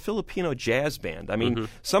sample. It's a Filipino jazz band. I mean,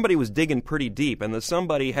 somebody was digging pretty deep, and the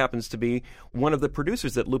somebody happens to be one of the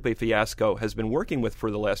producers that Lupe Fiasco has been working with for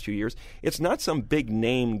the last few years. It's not some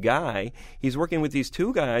big-name guy. He's working with these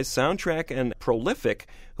two guys, Soundtrack and Prolific,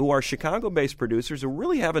 who are Chicago-based producers who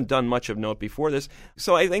really haven't done much of note before this.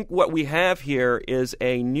 So I think what we have here is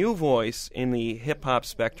a new voice in the hip-hop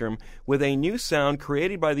spectrum with a new sound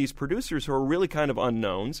created by these producers who are really kind of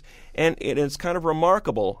unknowns. And it is kind of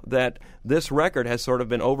remarkable that this record has sort of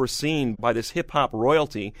been overseen by this hip-hop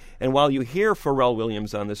royalty. And while you hear Pharrell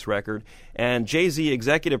Williams on this record, and Jay-Z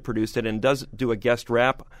executive produced it and does do a guest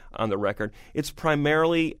rap on the record, it's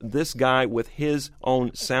primarily this guy with his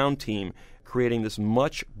own sound team creating this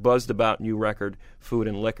much buzzed-about new record, Food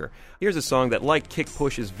and Liquor. Here's a song that, like Kick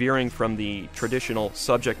Push, is veering from the traditional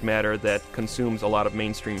subject matter that consumes a lot of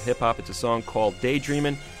mainstream hip-hop. It's a song called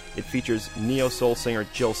Daydreamin'. It features neo-soul singer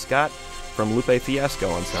Jill Scott from Lupe Fiasco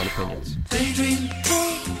on Sound Opinions. Daydream,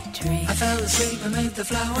 daydream. I fell asleep amid the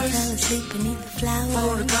flowers. For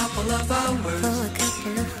a couple of hours.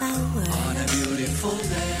 On a beautiful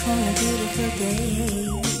day.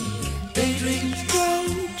 Daydream, daydream.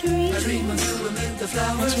 I dream of you amid the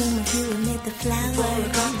flowers. For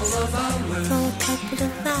a couple of hours.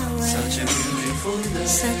 Such a beautiful day.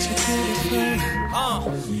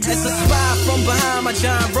 It's a smile from behind my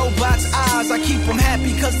giant robot's eyes. I keep him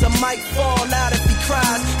happy cause I might fall out if he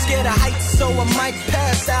cries. Scared of heights so I might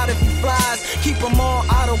pass out if he flies. Keep him on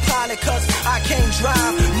autopilot cause I can't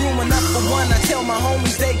drive. Room enough for one, I tell my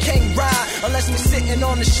homies they can't ride. Unless we're sitting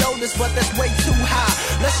on the shoulders, but that's way too high.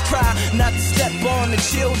 Let's try not to step on the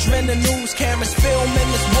children. The news cameras filming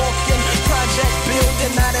this walking project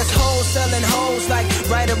building. Now there's hoes selling hoes like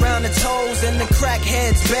right around the toes. And the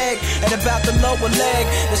crackheads beg at about the lower leg.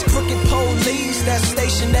 There's crooked police that's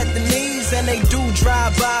stationed at the knees. And they do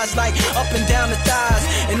drive-bys like up and down the thighs.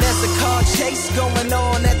 And there's a car chase going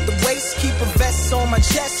on at the waist. Keep a vest on my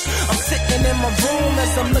chest. I'm sitting in my room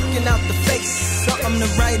as I'm looking out the face. Something to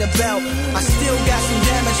write about. I still got some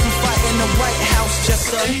damage from fighting the White House.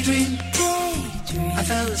 Just a daydream. I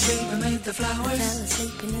fell asleep amid the flowers.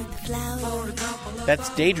 That's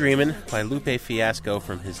Daydreamin' by Lupe Fiasco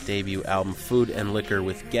from his debut album Food and Liquor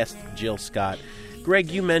with guest Jill Scott.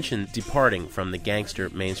 Greg, you mentioned departing from the gangster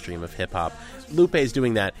mainstream of hip-hop. Lupe is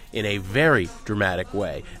doing that in a very dramatic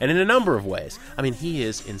way, and in a number of ways. I mean, he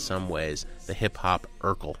is, in some ways, the hip-hop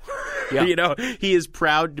Urkel. Yeah. You know, he is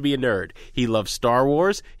proud to be a nerd. He loves Star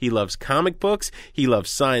Wars. He loves comic books. He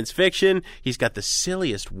loves science fiction. He's got the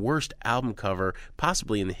silliest, worst album cover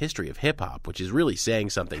possibly in the history of hip-hop, which is really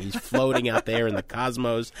saying something. He's floating out there in the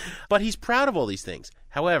cosmos. But he's proud of all these things.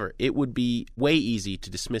 However, it would be way easy to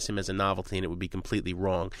dismiss him as a novelty, and it would be completely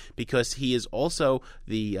wrong, because he is also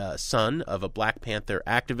the son of a Black Panther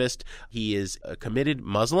activist. He is a committed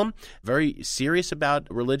Muslim, very serious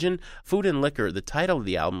about religion. Food and Liquor, the title of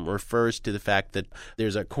the album, refers to the fact that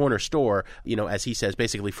there's a corner store, you know, as he says,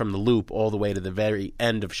 basically from the Loop all the way to the very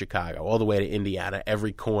end of Chicago, all the way to Indiana.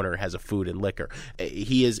 Every corner has a Food and Liquor.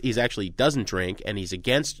 He's actually doesn't drink, and he's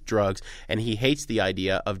against drugs, and he hates the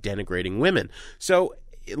idea of denigrating women. So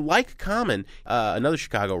like Common, another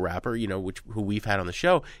Chicago rapper, who we've had on the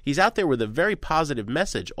show, he's out there with a very positive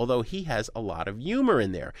message, although he has a lot of humor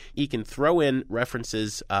in there. He can throw in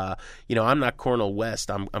references, I'm not Cornel West,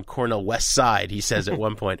 I'm Cornel West Side, he says at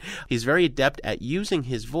one point. He's very adept at using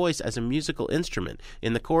his voice as a musical instrument.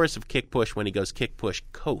 In the chorus of Kick Push, when he goes Kick Push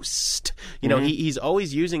Coast, he's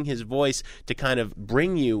always using his voice to kind of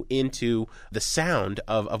bring you into the sound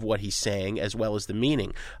of what he's saying as well as the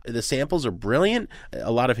meaning. The samples are brilliant.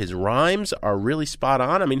 A lot of his rhymes are really spot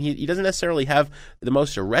on. I mean, he doesn't necessarily have the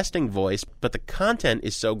most arresting voice, but the content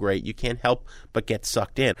is so great you can't help but get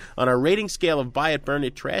sucked in. On our rating scale of buy it, burn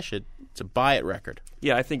it, trash it, it's a buy it record.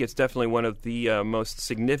 Yeah, I think it's definitely one of the most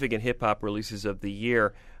significant hip-hop releases of the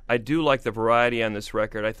year. I do like the variety on this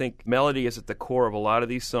record. I think melody is at the core of a lot of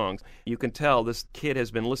these songs. You can tell this kid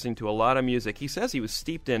has been listening to a lot of music. He says he was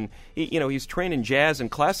steeped in, he's trained in jazz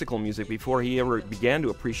and classical music before he ever began to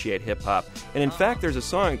appreciate hip-hop. And in fact, there's a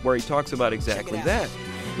song where he talks about exactly that.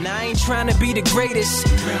 Now I ain't trying to be the greatest.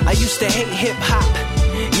 I used to hate hip-hop.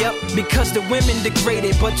 Yep, because the women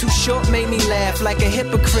degraded, but Too Short made me laugh. Like a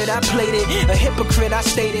hypocrite, I played it. A hypocrite, I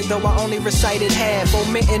stated, though I only recited half.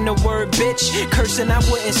 Omitting the word bitch, cursing, I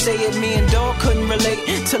wouldn't say it. Me and Dog couldn't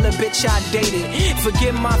relate till a bitch I dated.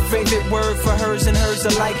 Forget my favorite word for hers and hers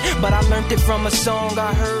alike, but I learned it from a song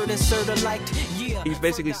I heard and sorta liked. Yeah. He's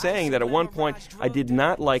basically saying that at one point I did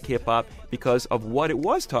not like hip-hop because of what it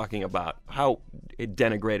was talking about, how it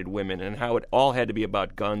denigrated women and how it all had to be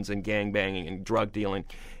about guns and gangbanging and drug dealing.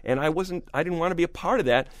 And I didn't want to be a part of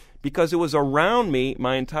that because it was around me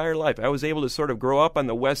my entire life. I was able to sort of grow up on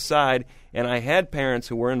the West Side, and I had parents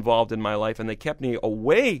who were involved in my life, and they kept me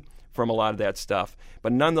away from a lot of that stuff.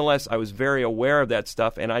 But nonetheless, I was very aware of that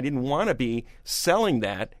stuff, and I didn't want to be selling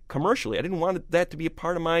that commercially. I didn't want that to be a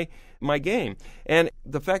part of my game. And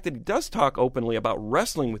the fact that he does talk openly about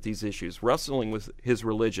wrestling with these issues, wrestling with his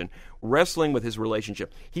religion, wrestling with his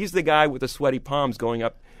relationship. He's the guy with the sweaty palms going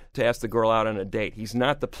up to ask the girl out on a date. He's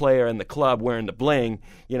not the player in the club wearing the bling,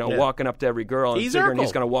 walking up to every girl and figuring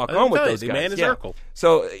he's going to walk home with those guys. Man is Urkel.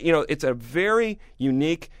 So, it's a very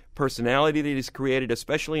unique personality that he's created,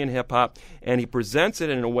 especially in hip-hop, and he presents it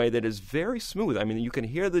in a way that is very smooth. I mean, you can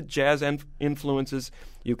hear the jazz influences,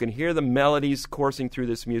 you can hear the melodies coursing through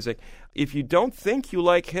this music. If you don't think you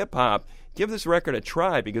like hip-hop, give this record a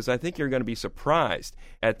try, because I think you're going to be surprised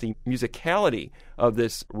at the musicality of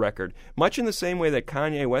this record. Much in the same way that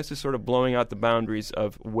Kanye West is sort of blowing out the boundaries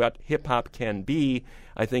of what hip-hop can be,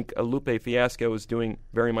 I think Lupe Fiasco is doing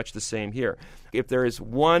very much the same here. If there is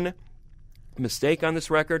one mistake on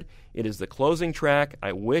this record, it is the closing track.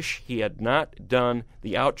 I wish he had not done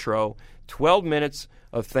the outro. 12 minutes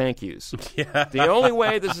of thank yous. Yeah. The only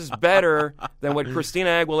way this is better than what Christina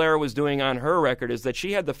Aguilera was doing on her record is that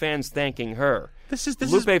she had the fans thanking her.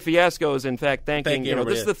 Lupe Fiasco is in fact thanking,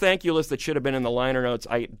 this is the thank you list that should have been in the liner notes.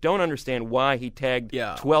 I don't understand why he tagged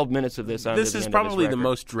 12 minutes of this on this is probably the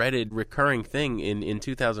most dreaded recurring thing in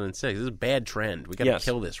 2006. This is a bad trend. We got to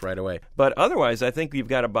kill this right away. But otherwise, I think you've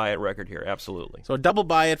got to buy it record here, absolutely. So a double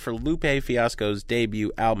buy it for Lupe Fiasco's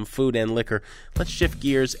debut album, Food and Liquor. Let's shift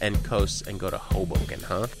gears and coast and go to Hoboken,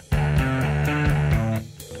 huh?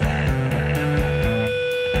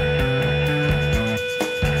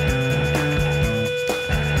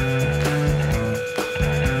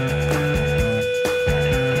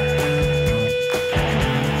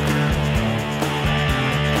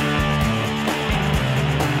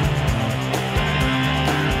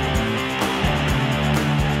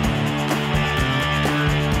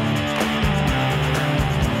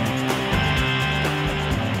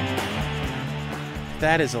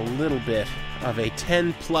 That is a little bit of a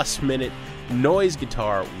 10-plus minute noise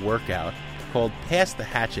guitar workout called Pass the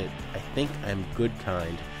Hatchet, I Think I'm Good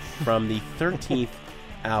Kind, from the 13th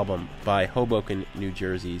album by Hoboken, New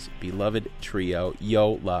Jersey's beloved trio,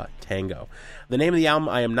 Yo La Tengo. The name of the album,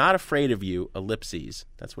 I Am Not Afraid of You, ellipses.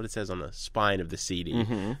 That's what it says on the spine of the CD.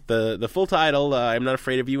 Mm-hmm. The full title, I Am Not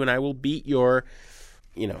Afraid of You, and I Will Beat Your...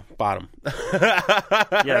 bottom.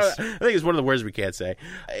 Yes. I think it's one of the words we can't say.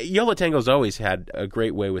 Yo La Tengo's always had a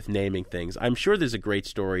great way with naming things. I'm sure there's a great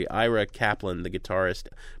story. Ira Kaplan, the guitarist,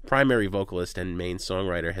 primary vocalist, and main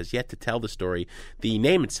songwriter, has yet to tell the story. The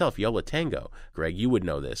name itself, Yo La Tengo, Greg, you would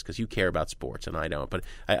know this because you care about sports and I don't. But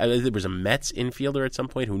there was a Mets infielder at some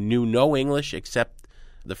point who knew no English except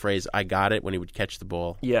the phrase "I got it" when he would catch the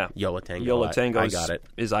ball. Yeah. Yo La Tengo. Yo La Tengo I got it.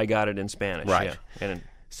 Is I got it in Spanish. Right. Yeah.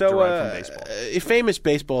 So, famous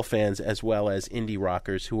baseball fans as well as indie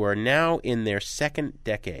rockers who are now in their second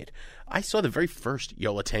decade. I saw the very first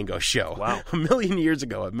Yo La Tengo show. Wow. A million years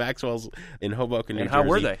ago at Maxwell's in Hoboken, New And Jersey. how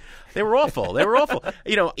were they? They were awful. They were awful.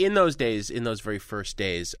 In those days, in those very first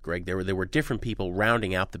days, Greg, there were different people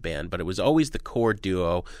rounding out the band, but it was always the core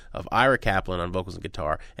duo of Ira Kaplan on vocals and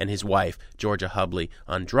guitar and his wife, Georgia Hubley,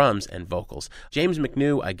 on drums and vocals. James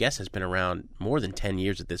McNew, I guess, has been around more than 10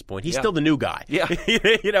 years at this point. He's still the new guy. Yeah.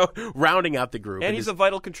 Rounding out the group. And he's a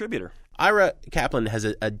vital contributor. Ira Kaplan has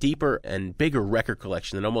a deeper and bigger record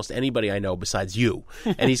collection than almost anybody I know besides you.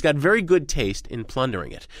 And he's got very good taste in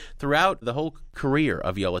plundering it. Throughout the whole career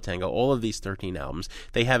of Yo La Tengo, all of these 13 albums,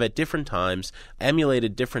 they have at different times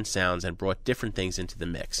emulated different sounds and brought different things into the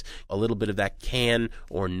mix. A little bit of that Can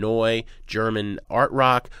or Neu German art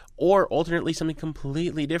rock, or alternately something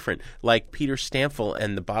completely different, like Peter Stamfel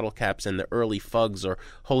and the Bottle Caps and the early Fugs, or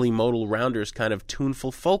Holy Modal Rounders kind of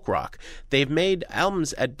tuneful folk rock. They've made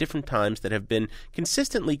albums at different times that have been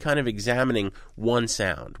consistently kind of examining one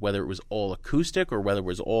sound, whether it was all acoustic or whether it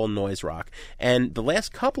was all noise rock. And the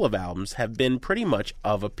last couple of albums have been pretty much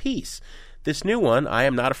of a piece. This new one, I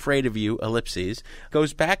Am Not Afraid of You, ellipses,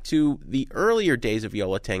 goes back to the earlier days of Yo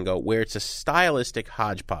La Tengo, where it's a stylistic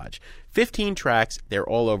hodgepodge. 15 tracks, they're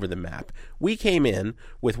all over the map. We came in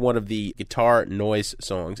with one of the guitar noise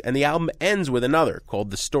songs, and the album ends with another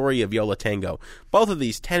called The Story of Yo La Tengo. Both of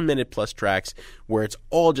these 10-minute plus tracks where it's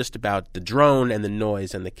all just about the drone and the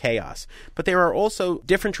noise and the chaos. But there are also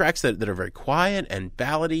different tracks that are very quiet and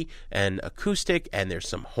ballady and acoustic, and there's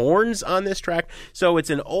some horns on this track. So it's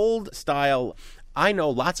an old style. I know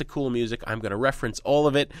lots of cool music. I'm going to reference all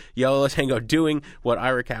of it. Yo La Tengo doing what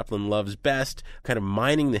Ira Kaplan loves best, kind of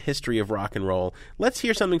mining the history of rock and roll. Let's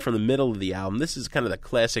hear something from the middle of the album. This is kind of the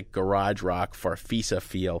classic garage rock Farfisa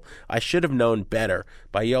feel. I Should Have Known Better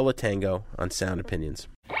by Yo La Tengo on Sound Opinions.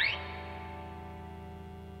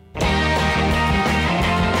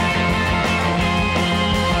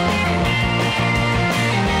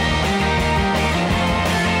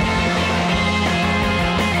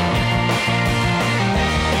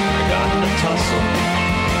 Tussle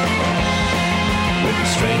with a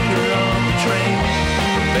stranger on the train.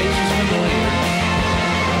 Her face was familiar,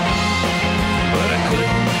 but I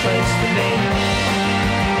couldn't place the name.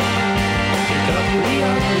 Picked up the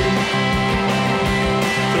ugly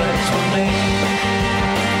threats were made.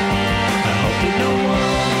 I hope that no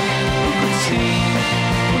one who could see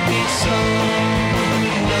would be someone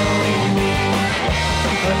who know me.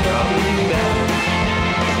 I'd probably be better.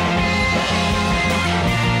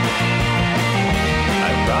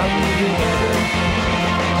 Probably be better.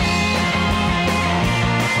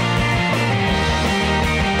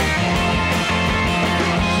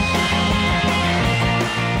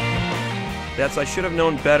 That's I Should Have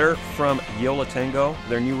Known Better from Yo La Tengo,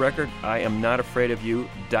 their new record, I Am Not Afraid of You, ...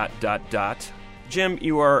 Jim,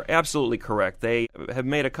 you are absolutely correct. They have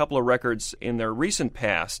made a couple of records in their recent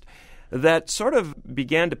past that sort of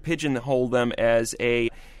began to pigeonhole them as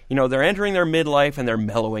they're entering their midlife and they're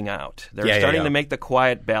mellowing out. They're starting to make the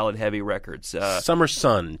quiet, ballad-heavy records. Summer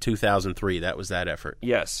Sun, 2003, that was that effort.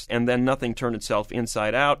 Yes, and then Nothing Turned Itself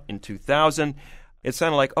Inside Out in 2000. It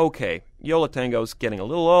sounded like, okay, Yo La Tengo's getting a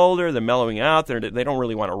little older, they're mellowing out, they don't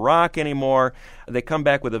really want to rock anymore. They come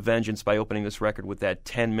back with a vengeance by opening this record with that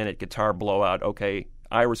 10-minute guitar blowout. Okay,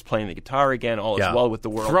 Ira's playing the guitar again, all is well with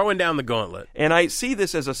the world. Throwing down the gauntlet. And I see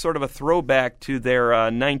this as a sort of a throwback to their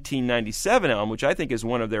 1997 album, which I think is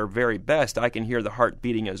one of their very best, I Can Hear the Heart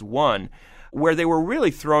Beating as One, where they were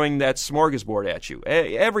really throwing that smorgasbord at you.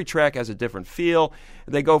 Every track has a different feel.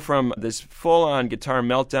 They go from this full-on guitar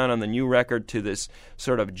meltdown on the new record to this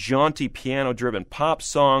sort of jaunty piano-driven pop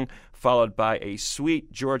song, followed by a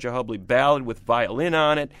sweet Georgia Hubley ballad with violin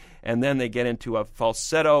on it, and then they get into a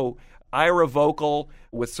falsetto Ira vocal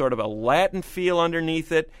with sort of a Latin feel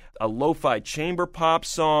underneath it, a lo-fi chamber pop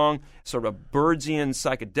song, sort of a Birdsian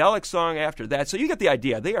psychedelic song after that. So you get the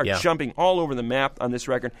idea. They are jumping all over the map on this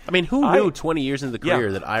record. I mean, who knew 20 years into the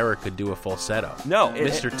career that Ira could do a falsetto? No.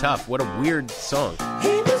 Mr. Tough, what a weird song.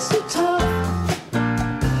 Hey, Mr. Tough,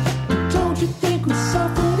 don't you think we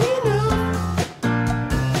suffered enough?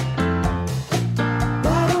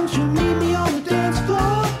 Why don't you meet me on the dance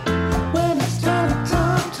floor when it's time?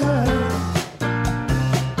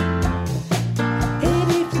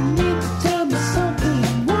 And if you need to tell me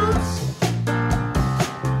something once,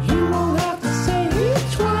 you won't have to say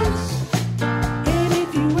it twice. And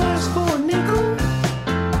if you ask for a nickel,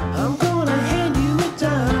 I'm gonna hand you a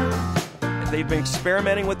dime. They've been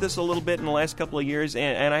experimenting with this a little bit in the last couple of years,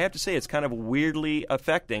 and I have to say it's kind of weirdly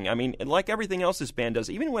affecting. I mean, like everything else this band does,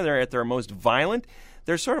 even when they're at their most violent,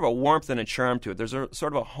 there's sort of a warmth and a charm to it. There's a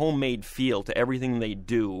sort of a homemade feel to everything they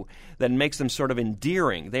do that makes them sort of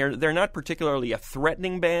endearing. They're not particularly a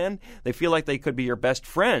threatening band. They feel like they could be your best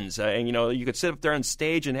friends. And, you could sit up there on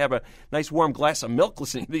stage and have a nice warm glass of milk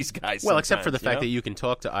listening to these guys. Well, except for the fact that you can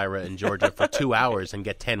talk to Ira and Georgia for 2 hours and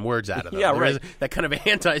get 10 words out of them. Yeah, right. That kind of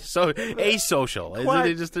asocial.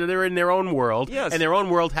 They're in their own world, and their own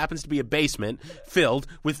world happens to be a basement filled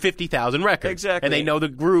with 50,000 records. Exactly. And they know the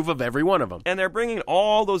groove of every one of them. And they're bringing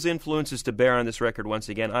all those influences to bear on this record once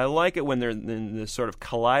again. I like it when they're in this sort of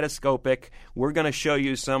kaleidoscopic, we're going to show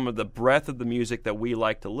you some of the breadth of the music that we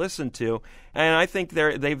like to listen to. And I think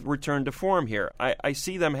they've returned to form here. I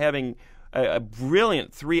see them having a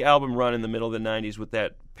brilliant 3-album run in the middle of the 90s with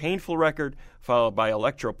that Painful record, followed by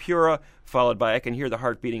Electro Pura, followed by I Can Hear the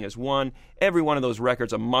Heart Beating as One. Every one of those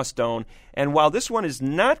records a must-own. And while this one is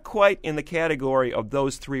not quite in the category of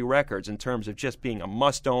those 3 records in terms of just being a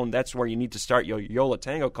must-own, that's where you need to start your Yo La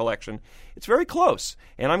Tengo collection, it's very close,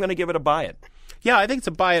 and I'm going to give it a buy it. Yeah, I think it's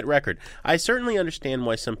a buy-it record. I certainly understand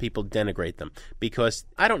why some people denigrate them, because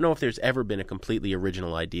I don't know if there's ever been a completely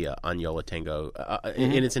original idea on Yo La Tengo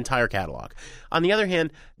in its entire catalog. On the other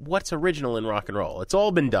hand, what's original in rock and roll? It's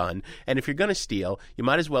all been done, and if you're going to steal, you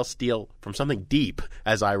might as well steal from something deep,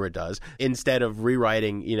 as Ira does, instead of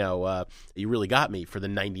rewriting, You Really Got Me for the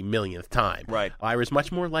 90 millionth time. Right. Ira's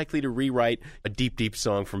much more likely to rewrite a deep, deep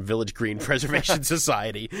song from Village Green Preservation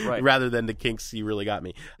Society Right. rather than the Kinks' You Really Got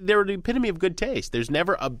Me. They're the epitome of good taste. There's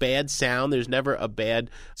never a bad sound. There's never a bad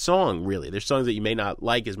song, really. There's songs that you may not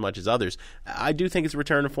like as much as others. I do think it's a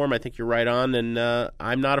return to form. I think you're right on, and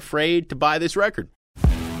I'm not afraid to buy this record.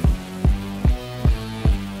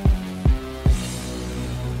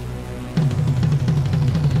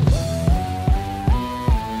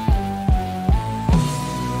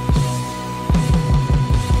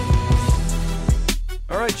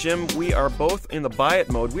 All right, Jim, we are both in the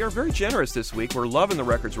buy-it mode. We are very generous this week. We're loving the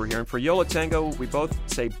records we're hearing. For Yo La Tengo, we both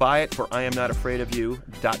say buy it for I Am Not Afraid of You, ...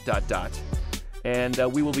 And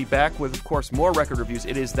we will be back with, of course, more record reviews.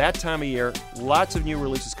 It is that time of year. Lots of new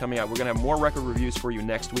releases coming out. We're going to have more record reviews for you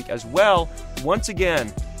next week as well. Once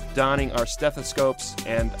again, donning our stethoscopes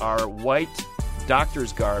and our white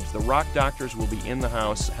doctor's garbs. The rock doctors will be in the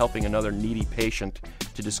house helping another needy patient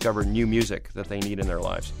to discover new music that they need in their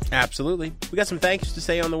lives. Absolutely. We got some thank yous to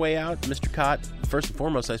say on the way out, Mr. Cott. First and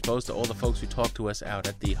foremost, I suppose, to all the folks who talked to us out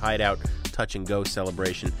at the Hideout Touch and Go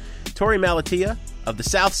celebration. Tori Malatia of the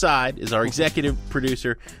South Side is our executive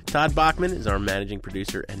producer. Todd Bachman is our managing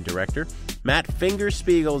producer and director. Matt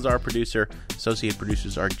Fingerspiegel is our producer. Associate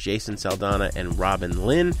producers are Jason Saldana and Robin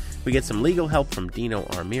Lynn. We get some legal help from Dino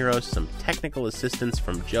Armiros, some technical assistance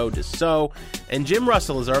from Joe Dassault, and Jim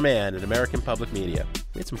Russell is our man at American Public Media.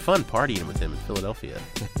 We had some fun partying with him in Philadelphia.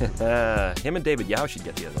 Him and David Yao should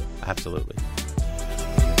get together. Absolutely.